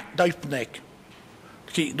bang duipnek.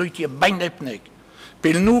 Ki doet je bang duipnek.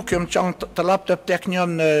 Pel nu kem chang te laptop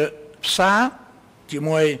technion psa die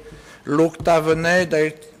mooi lokta vene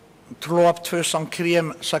de troop 200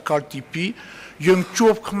 krem sakal tipi. Jung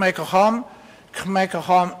chop kmekaham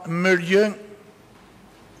miljoen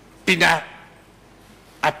pina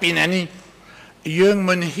a pinani. Jung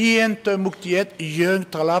men hien te muktiet jung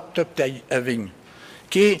te laptop te wing.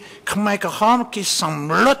 Ki kmekaham ki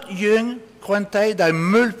samlot jung kwantij da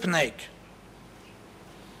mulpnek.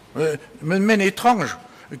 Men étrange,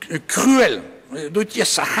 cruel. Doet je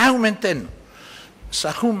sahou menten.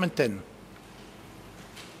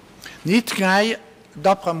 Niet gij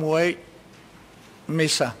d'après moi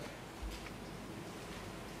mesa.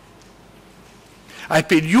 Hij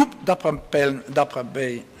pel joep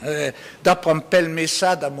d'après pel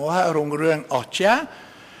mesa da moha rongruang otja.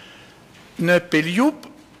 Ne peljoep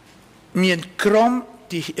mien krom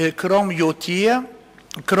jotier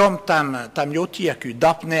tam jotier ku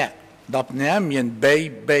dapne mien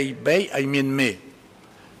bij ai mien me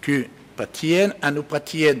ku patien anu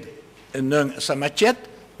patien nung samachet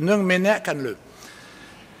nung mene kan le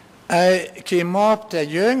ki mop te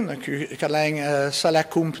jung ku kalang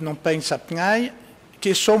salakump non peng sapngai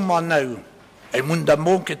ki somma nou ai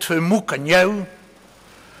mundamon ke tve mu kan jou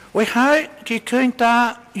we hai ki kunt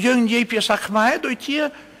daar jong jeepje zag mij doet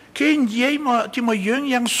je ken je maar die maar jong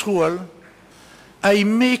yang school ai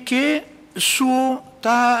meke so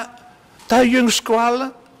ta jong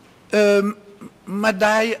school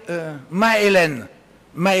madai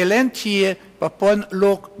maelen die papon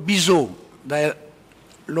lok bizo daar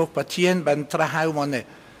lok patien ban trahau mone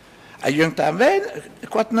ai jong ta wen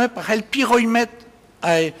kwat ne pa hel piroimet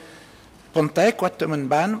ai Pontai kwat men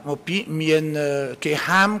ban mopi mien ke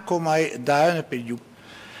ham komai daar pe joep.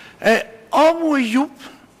 Almo joep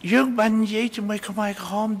jong ban jeetje mai komai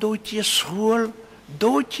ham doet je school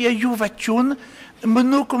doet je juvatjun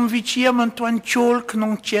menukum vichia man twan chol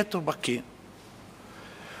knon cheto baki.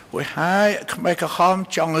 We hai komai ham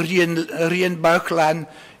chang rien buiklan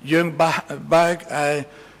jong buik ai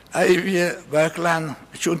weer buiklan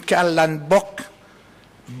chun kallan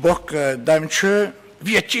bok damche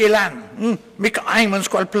Wie chelan, mik aiman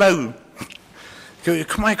squal plau. Que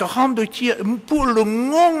kmai ka ham do tia pour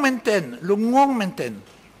longong menten.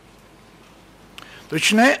 Do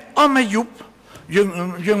chne am joep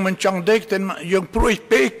យើងមិនចង់ដេកតែយើងព្រួយ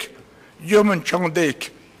ពេកយើងមិនចង់ដេក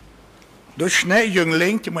ដូច្នេះយើងលេ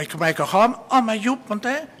ងជាមួយខ្មែរក្រហមអស់មកយប់ប៉ុន្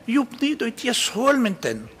តែយប់នេះដូចជាស្រួលមែន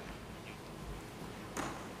ទែន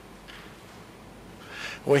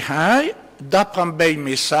ហើយ18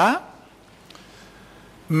 មេសា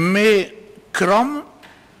មេក្រុម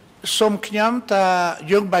សូមខ្ញុំថា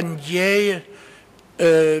យើងបាននិយាយ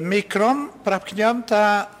មេក្រុមប្រាប់ខ្ញុំថា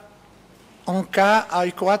អង្គការឲ្យ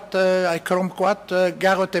គាត់ឲ្យក្រុមគាត់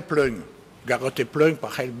garrote plön ប្រ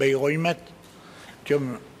ហែល300 ម៉ែត្រខ្ញុំ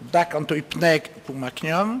ដាក់អន្តរភ្នែកពុកមកខ្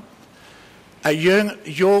ញុំហើយយើង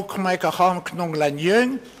យកខ្មែរក្រហមក្នុងឡានយើង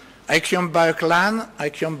ហើយខ្ញុំបើកឡានហើ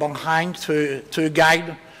យខ្ញុំបង្ហាញធ្វើ guide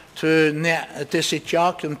ធ្វើអ្នកទេសចរ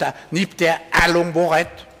ខ្ញុំថានេះផ្ទះអាឡុងបូរ៉េត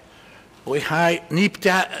ហើយនេះផ្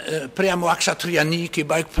ទះព្រះមហាក្សត្រីនេះគេ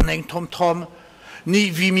បើកភ្នែកធំនេះ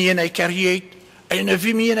វិមានឯការីកហើយនៅ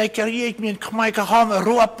វិមានឯការីកមានខ្មែរក្រហម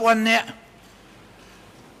រាប់ពាន់នាក់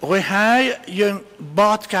ហើយយើងប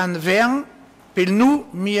ត់កាន់វាំងពេលនោះ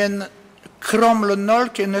មានក្រុមលនល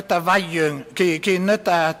គេនៅតែវាយយើងគេនៅ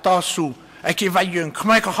តែតស៊ូហើយគេវាយយើងខ្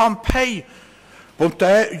មែរក្រហមភ័យប៉ុន្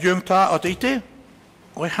តែយើងថាអត់អីទេ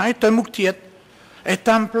ហើយទៅមុខទៀតហើយ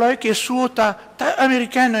តាមផ្លូវគេសួរថាតើអាមេរិ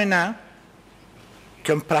កនៅណាខ្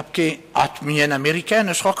ញុំប្រាប់គេអត់មានអាមេរិក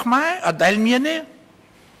នៅស្រុកខ្មែរអត់ដែលមានទេ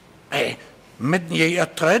មិននិយាយអ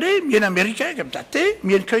ត់ត្រូវទេមានអាមេរិកខ្ញុំថាទេ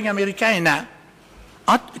មានឃើញអាមេរិកណា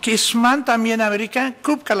អត់គេស្មានថាមានអាមេរិកគ្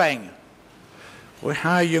រប់កន្លែង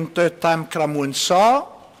ហើយយើងទៅតាមក្រមួនស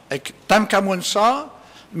តាមក្រមួនស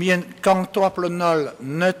មានកងទ័ពលនល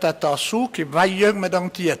នៅតែតស៊ូគេវាយយើងម្ដង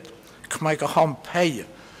ទៀតខ្មែរក្រហមភ័យ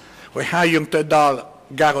ហើយយើងទៅដល់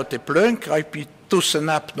garrote plön ក្រោយពីទស្ស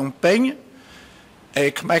នាភ្នំពេញ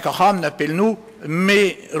ខ្មែរក្រហមនៅពេលនោះមេ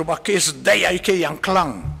របស់គេស្ដីឲ្យគេយ៉ាងខ្លាំ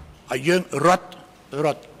ងហើយយើងរត់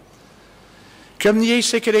ខ្ញុំនិយាយ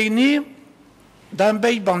សេចក្តីនេះដើម្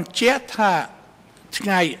បីបញ្ជាក់ថាថ្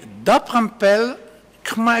ងៃ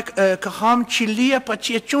17ខ្មែរក្រហមជិលៀប្រ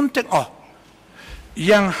ជាជនទាំងអស់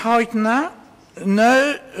យ៉ាងហោចណាស់នៅ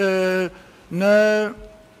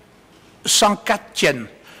សង្កាត់ចិន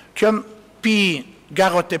ខ្ញុំពី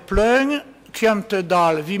garrote plön ខ្ញុំទៅដ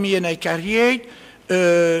ល់វិមានឯការីក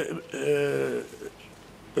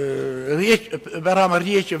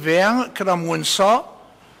Raamrietje Wern, Kramoensa,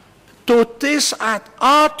 totes at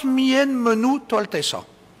 8 mien menu toltesa.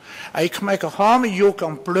 Ik maak hem, jo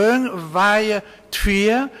kan pleun, wij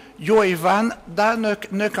 2, jo Ivan, daar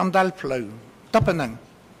nu kan dal pleun. Tappening.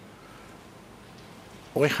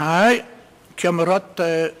 We gaan, kamerad te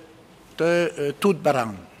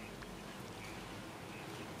toetbarang.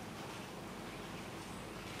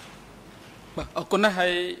 អរគុណណាស់ហើ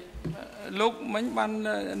យលោកមិញបាន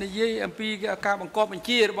និយាយអំពីការបង្កប់បញ្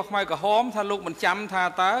ជារបស់ខ្មែរក្រហមថាលោកមិនចាំថា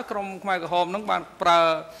តើក្រុមខ្មែរក្រហមនឹងបានប្រើ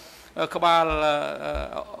ក្បាល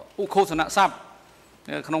ឧខូសនស័ព្ទ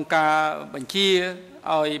ក្នុងការបញ្ជា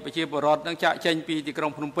ឲ្យប្រជាពលរដ្ឋនឹងចាក់ចេញពីទីក្រុ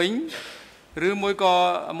ងភ្នំពេញឬមួយក៏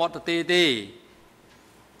មត់ទេ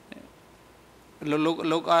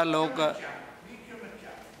លោក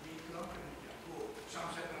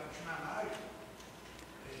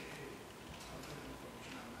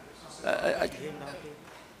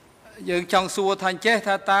យើងចង់សួរថាអញ្ចេះ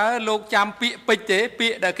ថាតើលោកចាំពាក្យពេចន៍ទេពា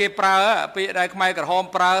ក្យដែលគេប្រើពាក្យដែលខ្មែរក្រហម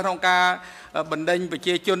ប្រើក្នុងការបណ្ដេញប្រ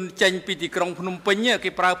ជាជនចេញពីទីក្រុងភ្នំពេញ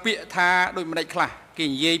គេប្រើពាក្យថាដូចម្ដេចខ្លះគេ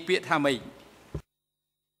និយាយពាក្យថាម៉េច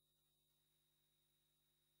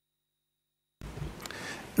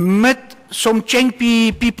មិត្តសូមចេញពី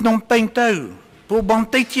ភ្នំពេញទៅពួកបង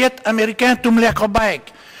តិចទៀតអាមេរិកទុំលះក៏បែក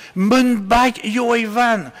មិនបាច់យូអី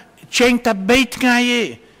វ៉ាន់ចេញតែ3ថ្ងៃឯង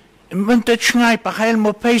មិនទៅឆ្ងាយប្រហែល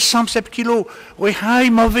20-30 គីឡូហើយ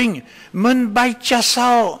មកវិញមិនបាច់ចា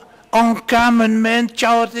សោអង្គការមិនមែន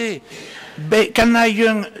ចោលទេកាលណាយើ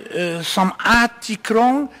ងសម្អាតទីក្រុ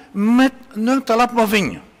ងមិត្តនឹងត្រឡប់មកវិញ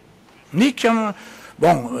នេះខ្ញុំប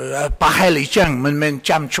ងប្រហែលអញ្ចឹងមិនមែន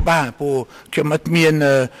ចាំច្បាស់ព្រោះខ្ញុំអត់មាន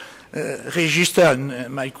register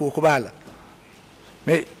មកគូក្បាល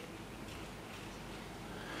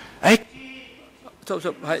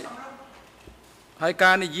ហើយ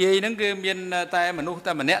ការនិយាយហ្នឹងគឺមានតែមនុស្ស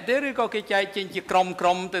តែម្នាក់ទេឬក៏គេចែកចេញជាក្រុ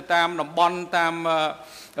មទៅតាមតំបន់តាម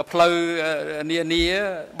ផ្លូវនានា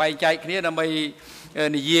បែងចែកគ្នាដើម្បី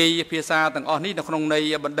និយាយភាសាទាំងអស់នេះនៅក្នុងន័យ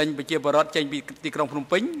បណ្ដេញប្រជាពលរដ្ឋចេញពីទីក្រុងភ្នំ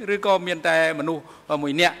ពេញឬក៏មានតែមនុស្សមួ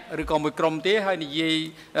យនាក់ឬក៏មួយក្រុមទេហើយនិយាយ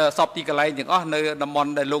សពទីកន្លែងទាំងអស់នៅតំបន់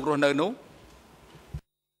ដែលលោករស់នៅនោះ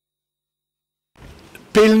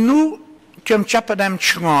ពេលនោះខ្ញុំចាប់ផ្ដើម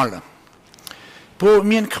ឆ្ងល់ព្រោះ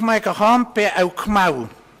មានខ្មែរក្រហមពាក់អាវខ្មៅ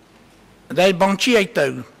ដែលបងជាឲ្យទៅ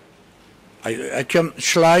ខ្ញុំ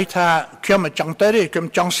ឆ្លើយថាខ្ញុំមិនចង់ទៅទេខ្ញុំ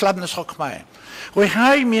ចង់ស្លាប់នៅស្រុកខ្មែរ rồi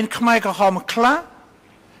hai miền khmer có hòm khá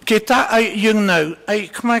cái ta ai dương nào ai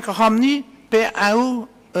khmer có hòm ní pe áo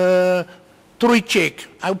trôi chèk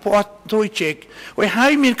áo bọt trôi chèk rồi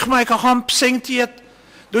hai miền khmer có hòm sinh tiệt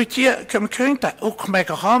đôi chia cầm khơi ta ốc khmer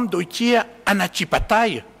có hòm đôi chia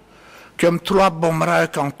anachipatai cầm thua bom ra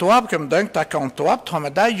con tuab cầm đằng ta con tuab thầm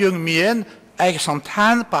đã dương miền ai sòng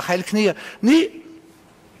than pa hai kia ní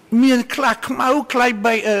miền clac mau clay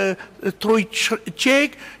bay trôi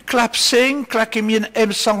chèk clap sing clac miền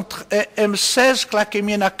M16 clac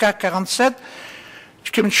miền AK-47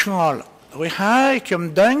 cầm chôl rồi hai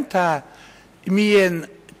cầm đằng ta miền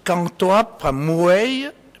con tuab pa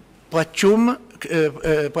muay pa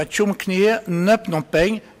chum kia nấp non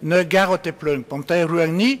peng ne garote plung ponte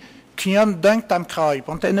ruang ni kiam dang tam krai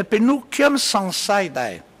ponte ne penu kiam sang sai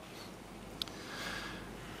dai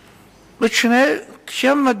le chene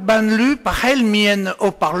kiam mat ban lu par hel mien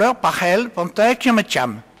au parleur par hel ponte kiam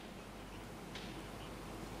cham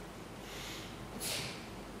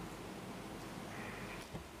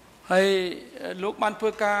ហើយលោកបានធ្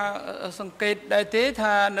វើការសង្កេតដែរទេ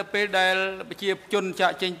ថានៅពេលដែលប្រជាជនចា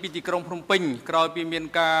ក់ចេញពីទីក្រុងភ្នំពេញក្រោយពីមាន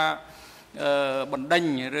ការបណ្ដេញ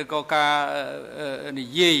ឬក៏ការនិ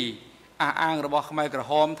យាយអះអាងរបស់ខ្មែរក្រ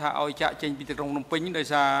ហមថាឲ្យចាក់ចេញពីទីក្រុងភ្នំពេញដោយ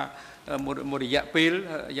សារមួយរយៈពេល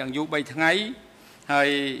យ៉ាងយូរ3ថ្ងៃហើយ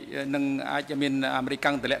នឹងអាចមានអាមេរិក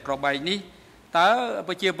ទម្លាក់ក្របបែកនេះតើ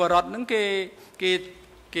ប្រជាពលរដ្ឋនឹងគេ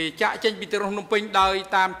ចាក់ចេញពីទីក្រុងភ្នំពេញដោយ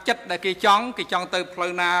តាមចិត្តដែលគេចង់ទៅផ្លូ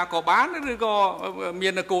វណាក៏បានឬក៏មា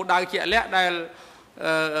នគោលដៅជាក់លាក់ដែល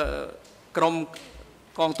ក្រម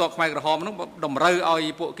កងទ័ពខ្មែរក្រហមនឹងតម្រូវឲ្យ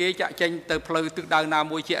ពួកគេចាក់ចេញទៅផ្លូវទិសដៅណា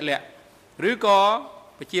មួយជាក់លាក់ឬក៏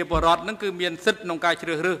ប្រជាពលរដ្ឋនឹងគឺមានសិទ្ធិក្នុងការជ្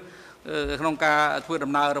រើសរើសក្នុងការធ្វើ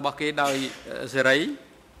ដំណើររបស់គេដោយសេរី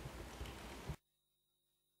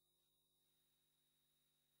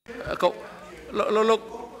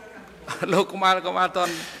លោកកុមារតន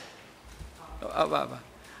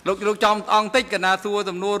លោកចំអង្គតិចកណាសួរ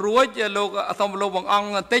សំណួររួចលោកសុំលោកបងអង្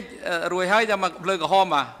គតិចរួចហើយតែមកភ្លើក្រហម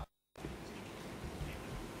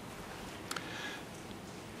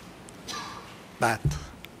បាទ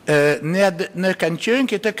នៅកាន់ជើង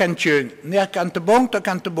គេទៅកាន់ជើងអ្នកកាន់ត្បូងទៅ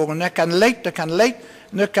កាន់ត្បូងអ្នកកាន់លេខទៅកាន់លេខ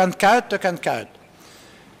អ្នកកាន់កើតទៅកាន់កើត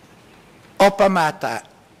អបមាតា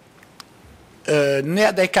អ្នក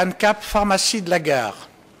ដែលកាន់កាប់ pharmacie de la gare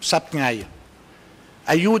សប្ថ្ងៃ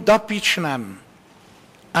អាយុ10ពីឆ្នាំ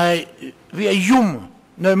ហើយវាយំ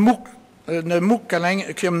នៅមុខកន្លែង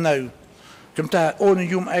ខ្ញុំនៅខ្ញុំថាអូន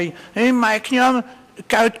យំអីហេម៉ែខ្ញុំ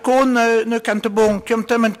កើតកូននៅកាន់ត្បូងខ្ញុំ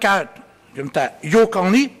ទៅមិនកើតខ្ញុំថាយកកង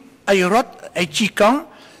នេះអីរត់អីជីកង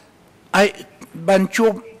អីបានជួ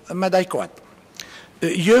បមកដៃគាត់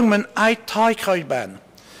យើងមិនអាចថយក្រោយបាន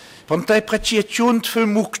ប៉ុន្តែប្រជាជនធ្វើ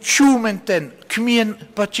មុខជូរមែនទែនគ្មាន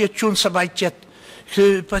ប្រជាជនសប្បាយចិត្តគឺ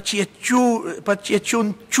ប្រជាជន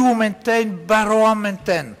ជូរមែនទែនបារម្ភមែន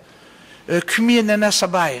ទែនគ្មានអ្នកស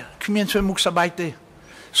ប្បាយគ្មានធ្វើមុខសប្បាយទេ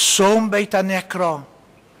សូម្បីតែអ្នកក្រ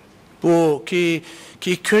ពួក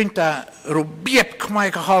គេឃើញតែរបៀបខ្មែរ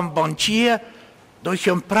ក្រហមបញ្ជាដោយខ្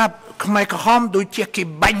ញុំប្រាប់ខ្មែរក្រហមដូចជាគេ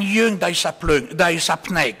បាញ់យើងដោយសាភ្លើងដោយសា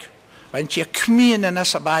ភ្នែកបញ្ជាគ្មានអ្នក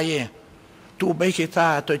សប្បាយទេទោះបីគេថា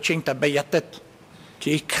ទៅចេញតែ3អាទិត្យ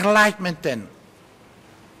គេខ្លាចមែនទែន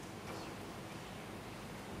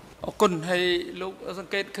អរគុណហើយលោកស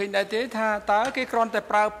ង្កេតឃើញដែរទេថាតើគេគ្រាន់តែ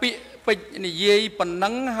ប្រើពាក្យពេចន៍និយាយប៉ុណ្ណឹ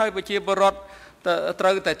ងហើយប្រជាពលរដ្ឋត្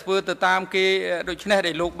រូវតែធ្វើទៅតាមគេដូច្នេះ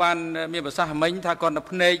ដែលលោកបានមានប្រសាសន៍មិញថាគាត់ទៅ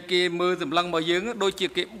ភ្នែកគេមើលសម្លឹងរបស់យើងដូចជា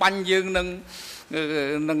គេបាញ់យើងនឹង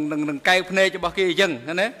កែវភ្នែករបស់គេអញ្ចឹង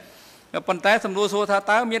ណាប៉ុន្តែសំណួរសួរថា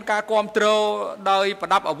តើមានការគ្រប់គ្រងដោយប្រ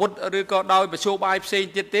ដាប់អាវុធឬក៏ដោយមធ្យោបាយផ្សេង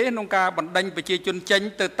ទៀតទេក្នុងការបណ្ដេញប្រជាជនចេញ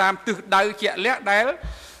ទៅតាមទិសដៅជាក់លាក់ដែល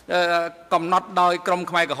កំណត់ដោយក្រម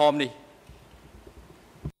ខ្មែរក្រហមនេះ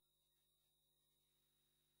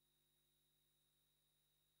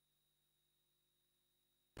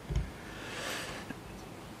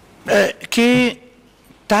គេ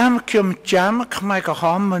តាមខ្ញុំចាំខ្មែរក្រហ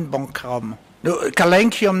មមិនបង្ខំកន្លែង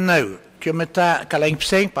ខ្ញុំនៅខ្ញុំថាកន្លែងផ្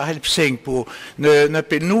សេងប្រហែលផ្សេងពូនៅ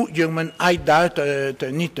ពេលនោះយើងមិនអាចដើរទៅ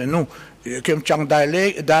នេះទៅនោះខ្ញុំចង់ដើរលេខ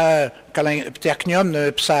ដើរកន្លែងផ្ទះខ្ញុំនៅ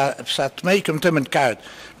ផ្សារថ្មីខ្ញុំទៅមិនកើត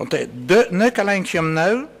ប៉ុន្តែនៅកន្លែងខ្ញុំនៅ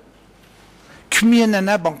គ្មាន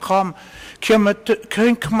ណាបង្ខំខ្ញុំឃើ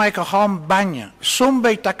ញខ្មែរក្រហមបាញ់សូម្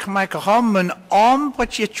បីតែខ្មែរក្រហមមិនអមប្រ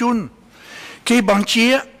ជាជនគេបញ្ជា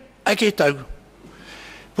ឲ្យគេទៅ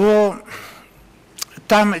ព្រោះ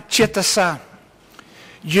តាមចិត្តសាស្ត្រ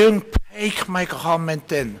យើងភ័យខ្មែរក្រហមមែន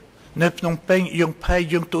ទែននៅភ្នំពេញយើងភ័យ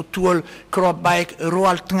យើងទទួលក្របបែករា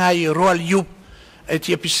ល់ថ្ងៃរាល់យប់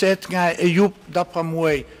ជាពិសេសថ្ងៃយប់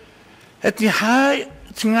16ហើយ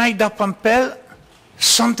ថ្ងៃ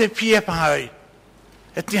17សន្តិភាពហើយ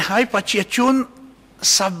hai paciacun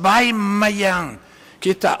sabai mayang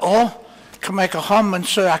kita kemai kaham men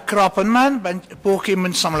so akrapan man po ki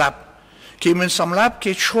men samlap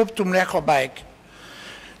ki chop tum lekker baik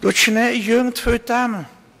dochne jung tfutam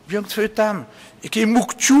ki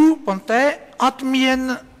mukchu ponte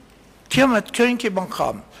atmien kemet kein ki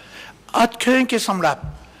bankam at kein ki samlap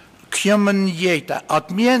kemen yeta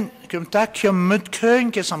atmien kemta kemet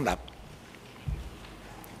kein ki samlap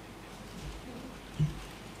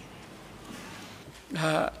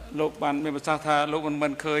លោកបានមានប្រសាសន៍ថាលោកមិ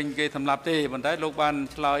នឃើញគេសម្លាប់ទេប៉ុន្តែលោកបាន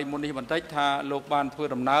ឆ្លើយមុននេះបន្តិចថាលោកបានធ្វើ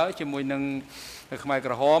ដំណើរជាមួយនឹងខ្មែរ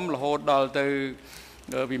ក្រហមរហូតដល់ទៅ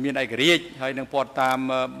វិមានឯករាជ្យហើយនឹងព័ទ្ធតាម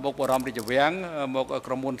មុខបរមរាជវាំងមក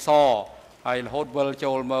ក្រមុនសហើយរហូតវិល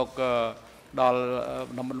ចូលមកដល់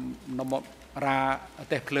នំរា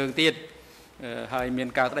ទេសភ្លើងទៀតហើយមាន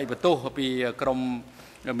ការក្តីបន្ទោសពីក្រម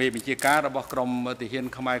មេបញ្ជាការរបស់ក្រមទាហាន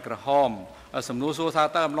ខ្មែរក្រហមសំណួរសួរថា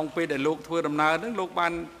តើអំឡុងពេលដែលលោកធ្វើដំណើរនឹងលោកបា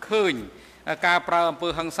នឃើញការប្រើអំពើ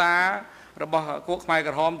ហិង្សារបស់ពួកខ្មែរ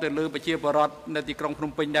ក្រហមទៅលើប្រជាពលរដ្ឋនៅទីក្រុងភ្នំ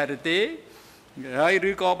ពេញដែរឬទេហើយ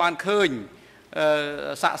ឬក៏បានឃើញ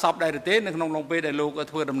សាកសពដែរឬទេនៅក្នុងអំឡុងពេលដែលលោក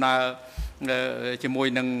ធ្វើដំណើរជាមួយ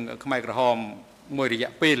នឹងខ្មែរក្រហមមួយរ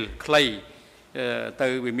យៈពេលខ្លីទៅ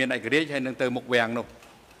វិមានឯករាជ្យហើយនឹងទៅមុខវាំងនោះ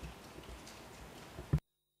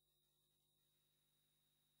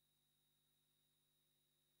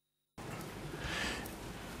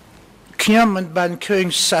ខ្ញុំមិនបានឃើញ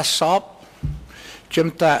សាសពខ្ញុំ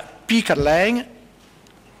ថាពីកន្លែង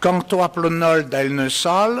កងទ័ពលន់នល់ដែលនៅស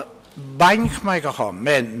ល់បាញ់ខ្មែរក្រហម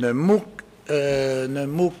មែននៅមុខ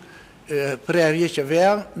ព្រះរាជ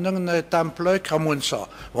វាំងនិងនៅតាមផ្លូវក្រមុនស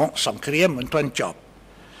សង្គ្រាមមិនទាន់ចប់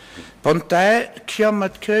ប៉ុន្តែខ្ញុំមិ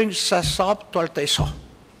នឃើញសាសពទាល់តែសោះ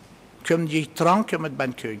ខ្ញុំនិយាយត្រង់ខ្ញុំមិនបា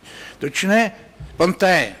នឃើញដូច្នេះប៉ុន្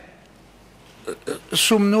តែ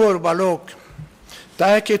សំណួររបស់លោក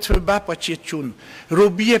តែគេធ្វើបាបប្រជាជនរ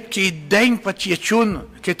បៀបគេដេញប្រជាជន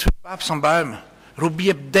គេធ្វើបាបសម្បើមរ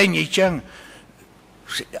បៀបដេញអីចឹង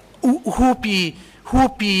ហួ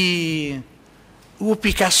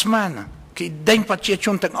ពីកាស្មានគេដេញប្រជាជ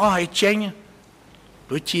នទាំងអស់ឲ្យចេញ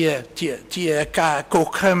ដូចជាការកូ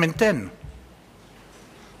ខមែនទែ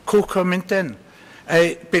នហើយ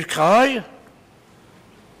ពេលក្រោយ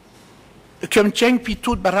ខ្ញុំចេញពី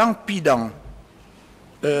ទូតបារាំងពីរដង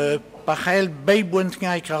ប្រហែល3-4ថ្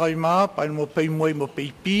ងៃក្រោយមកពេល21-22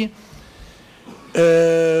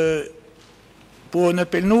ពួកនៅ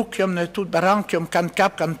ពេលនោះខ្ញុំនៅទូតបារាំងខ្ញុំកាន់កា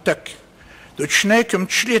ប់កាន់ទឹកដូច្នេះខ្ញុំ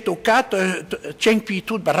ឆ្លៀតឱកាសទៅចេញពី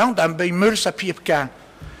ទូតបារាំងដើម្បីមើលសភាពការ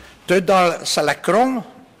ទៅដល់សាឡាក្រុង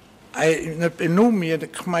ហើយនៅពេលនោះមាន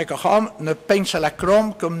ខ្មែរក្រហមនៅពេញសាឡាក្រុង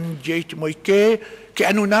ខ្ញុំនិយាយជាមួយគេ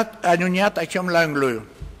អនុញ្ញាតឲ្យខ្ញុំឡើងលើ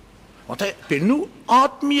ប៉ុន្តែពេលនោះអ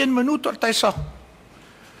ត់មានមនុស្សតែសោះ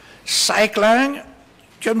សែកឡើង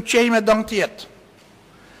ខ្ញុំជ័យម្ដងទៀត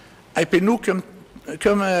ហើយពេលនោះខ្ញុំ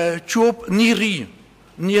ជួបនី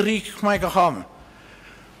រីខ្មែរក្រហម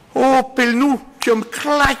អូពេលនោះខ្ញុំ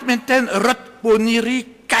ខ្លាចមែនទែនរត់ពូនីរី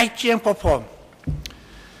កាយជាងប្រភព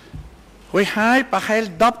ហើយប្រហែល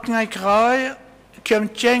10ថ្ងៃក្រោយខ្ញុំ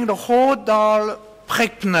ចេញរហូតដល់ព្រែ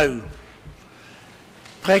កភ្នៅ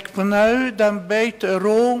ដើម្បីទៅរ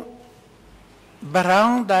ងបារាំង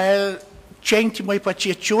ដែលចេញជាមួយប្រ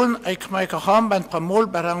ជាជនឲ្យខ្មែរក្រហមបានប្រមូល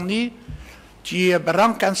បារាំងនេះជាបារាំ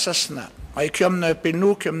ងកាន់សាសនាហើយខ្ញុំនៅពេល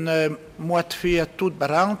នោះខ្ញុំនៅមាត់ទ្វារទូតបា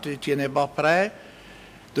រាំងជានៅបោះប្រែ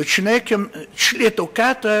ដូច្នេះខ្ញុំឆ្លៀតឱកា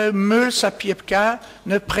សទៅមើលសភាពការ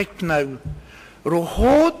នៅព្រែកភ្នៅរ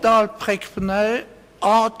ហូតដល់ព្រែកភ្នៅអ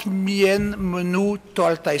ត់មានមនុស្សទា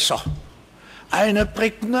ល់តែសោះហើយនៅព្រែ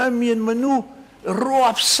កភ្នៅមានមនុស្សរា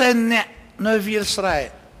ប់សែននាក់នៅវាលស្រែ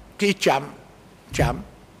គេចាំ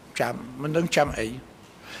មិនដឹងចាំអី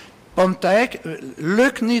ប៉ុន្តែលើ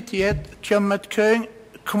កនេះទៀតខ្ញុំមិនឃើញ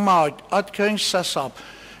ខ្មោចអត់ឃើញសាសព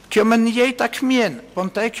ខ្ញុំមិននិយាយតែគ្មានប៉ុ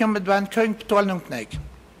ន្តែខ្ញុំមិនបានឃើញផ្ទាល់នឹងភ្នែក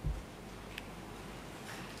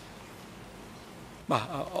បាទ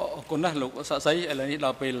អរគុណណាស់លោកសាក់សីឥឡូវនេះដ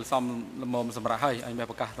ល់ពេលសំលមសម្រាប់ហើយឲ្យមាន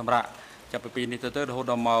ប្រកាសសម្រាប់ចាប់ពីពេលនេះទៅរហូត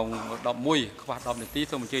ដល់ម៉ោង11ខ្វះ10នាទី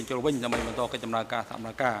សូមអញ្ជើញចូលវិញដើម្បីបន្តកិច្ចដំណើរការសកម្ម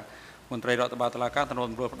ភាពមន្ត្រីរដ្ឋបាលតុលាការទំនួល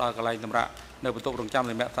ផ្ដល់កន្លែងសម្រាប់នៅបន្ទប់រងចាំ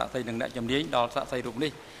សម្រាប់សាក់សីនិងអ្នកជំនាញដល់សាក់សីរូប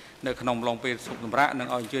នេះនៅក្នុងឡុងពេលសុខសម្រាប់និង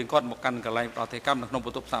ឲ្យអញ្ជើញគាត់មកកាន់កន្លែងផ្ដល់ទេកម្មនៅក្នុងប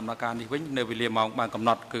ន្ទប់សកម្មភាពនេះវិញនៅវេលាម៉ោងបានកំណ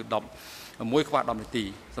ត់គឺ11ខ្វះ10នាទី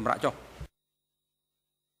សម្រាប់ចុះ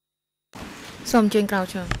សូមអញ្ជើញក្រោយ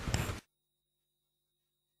ចុះ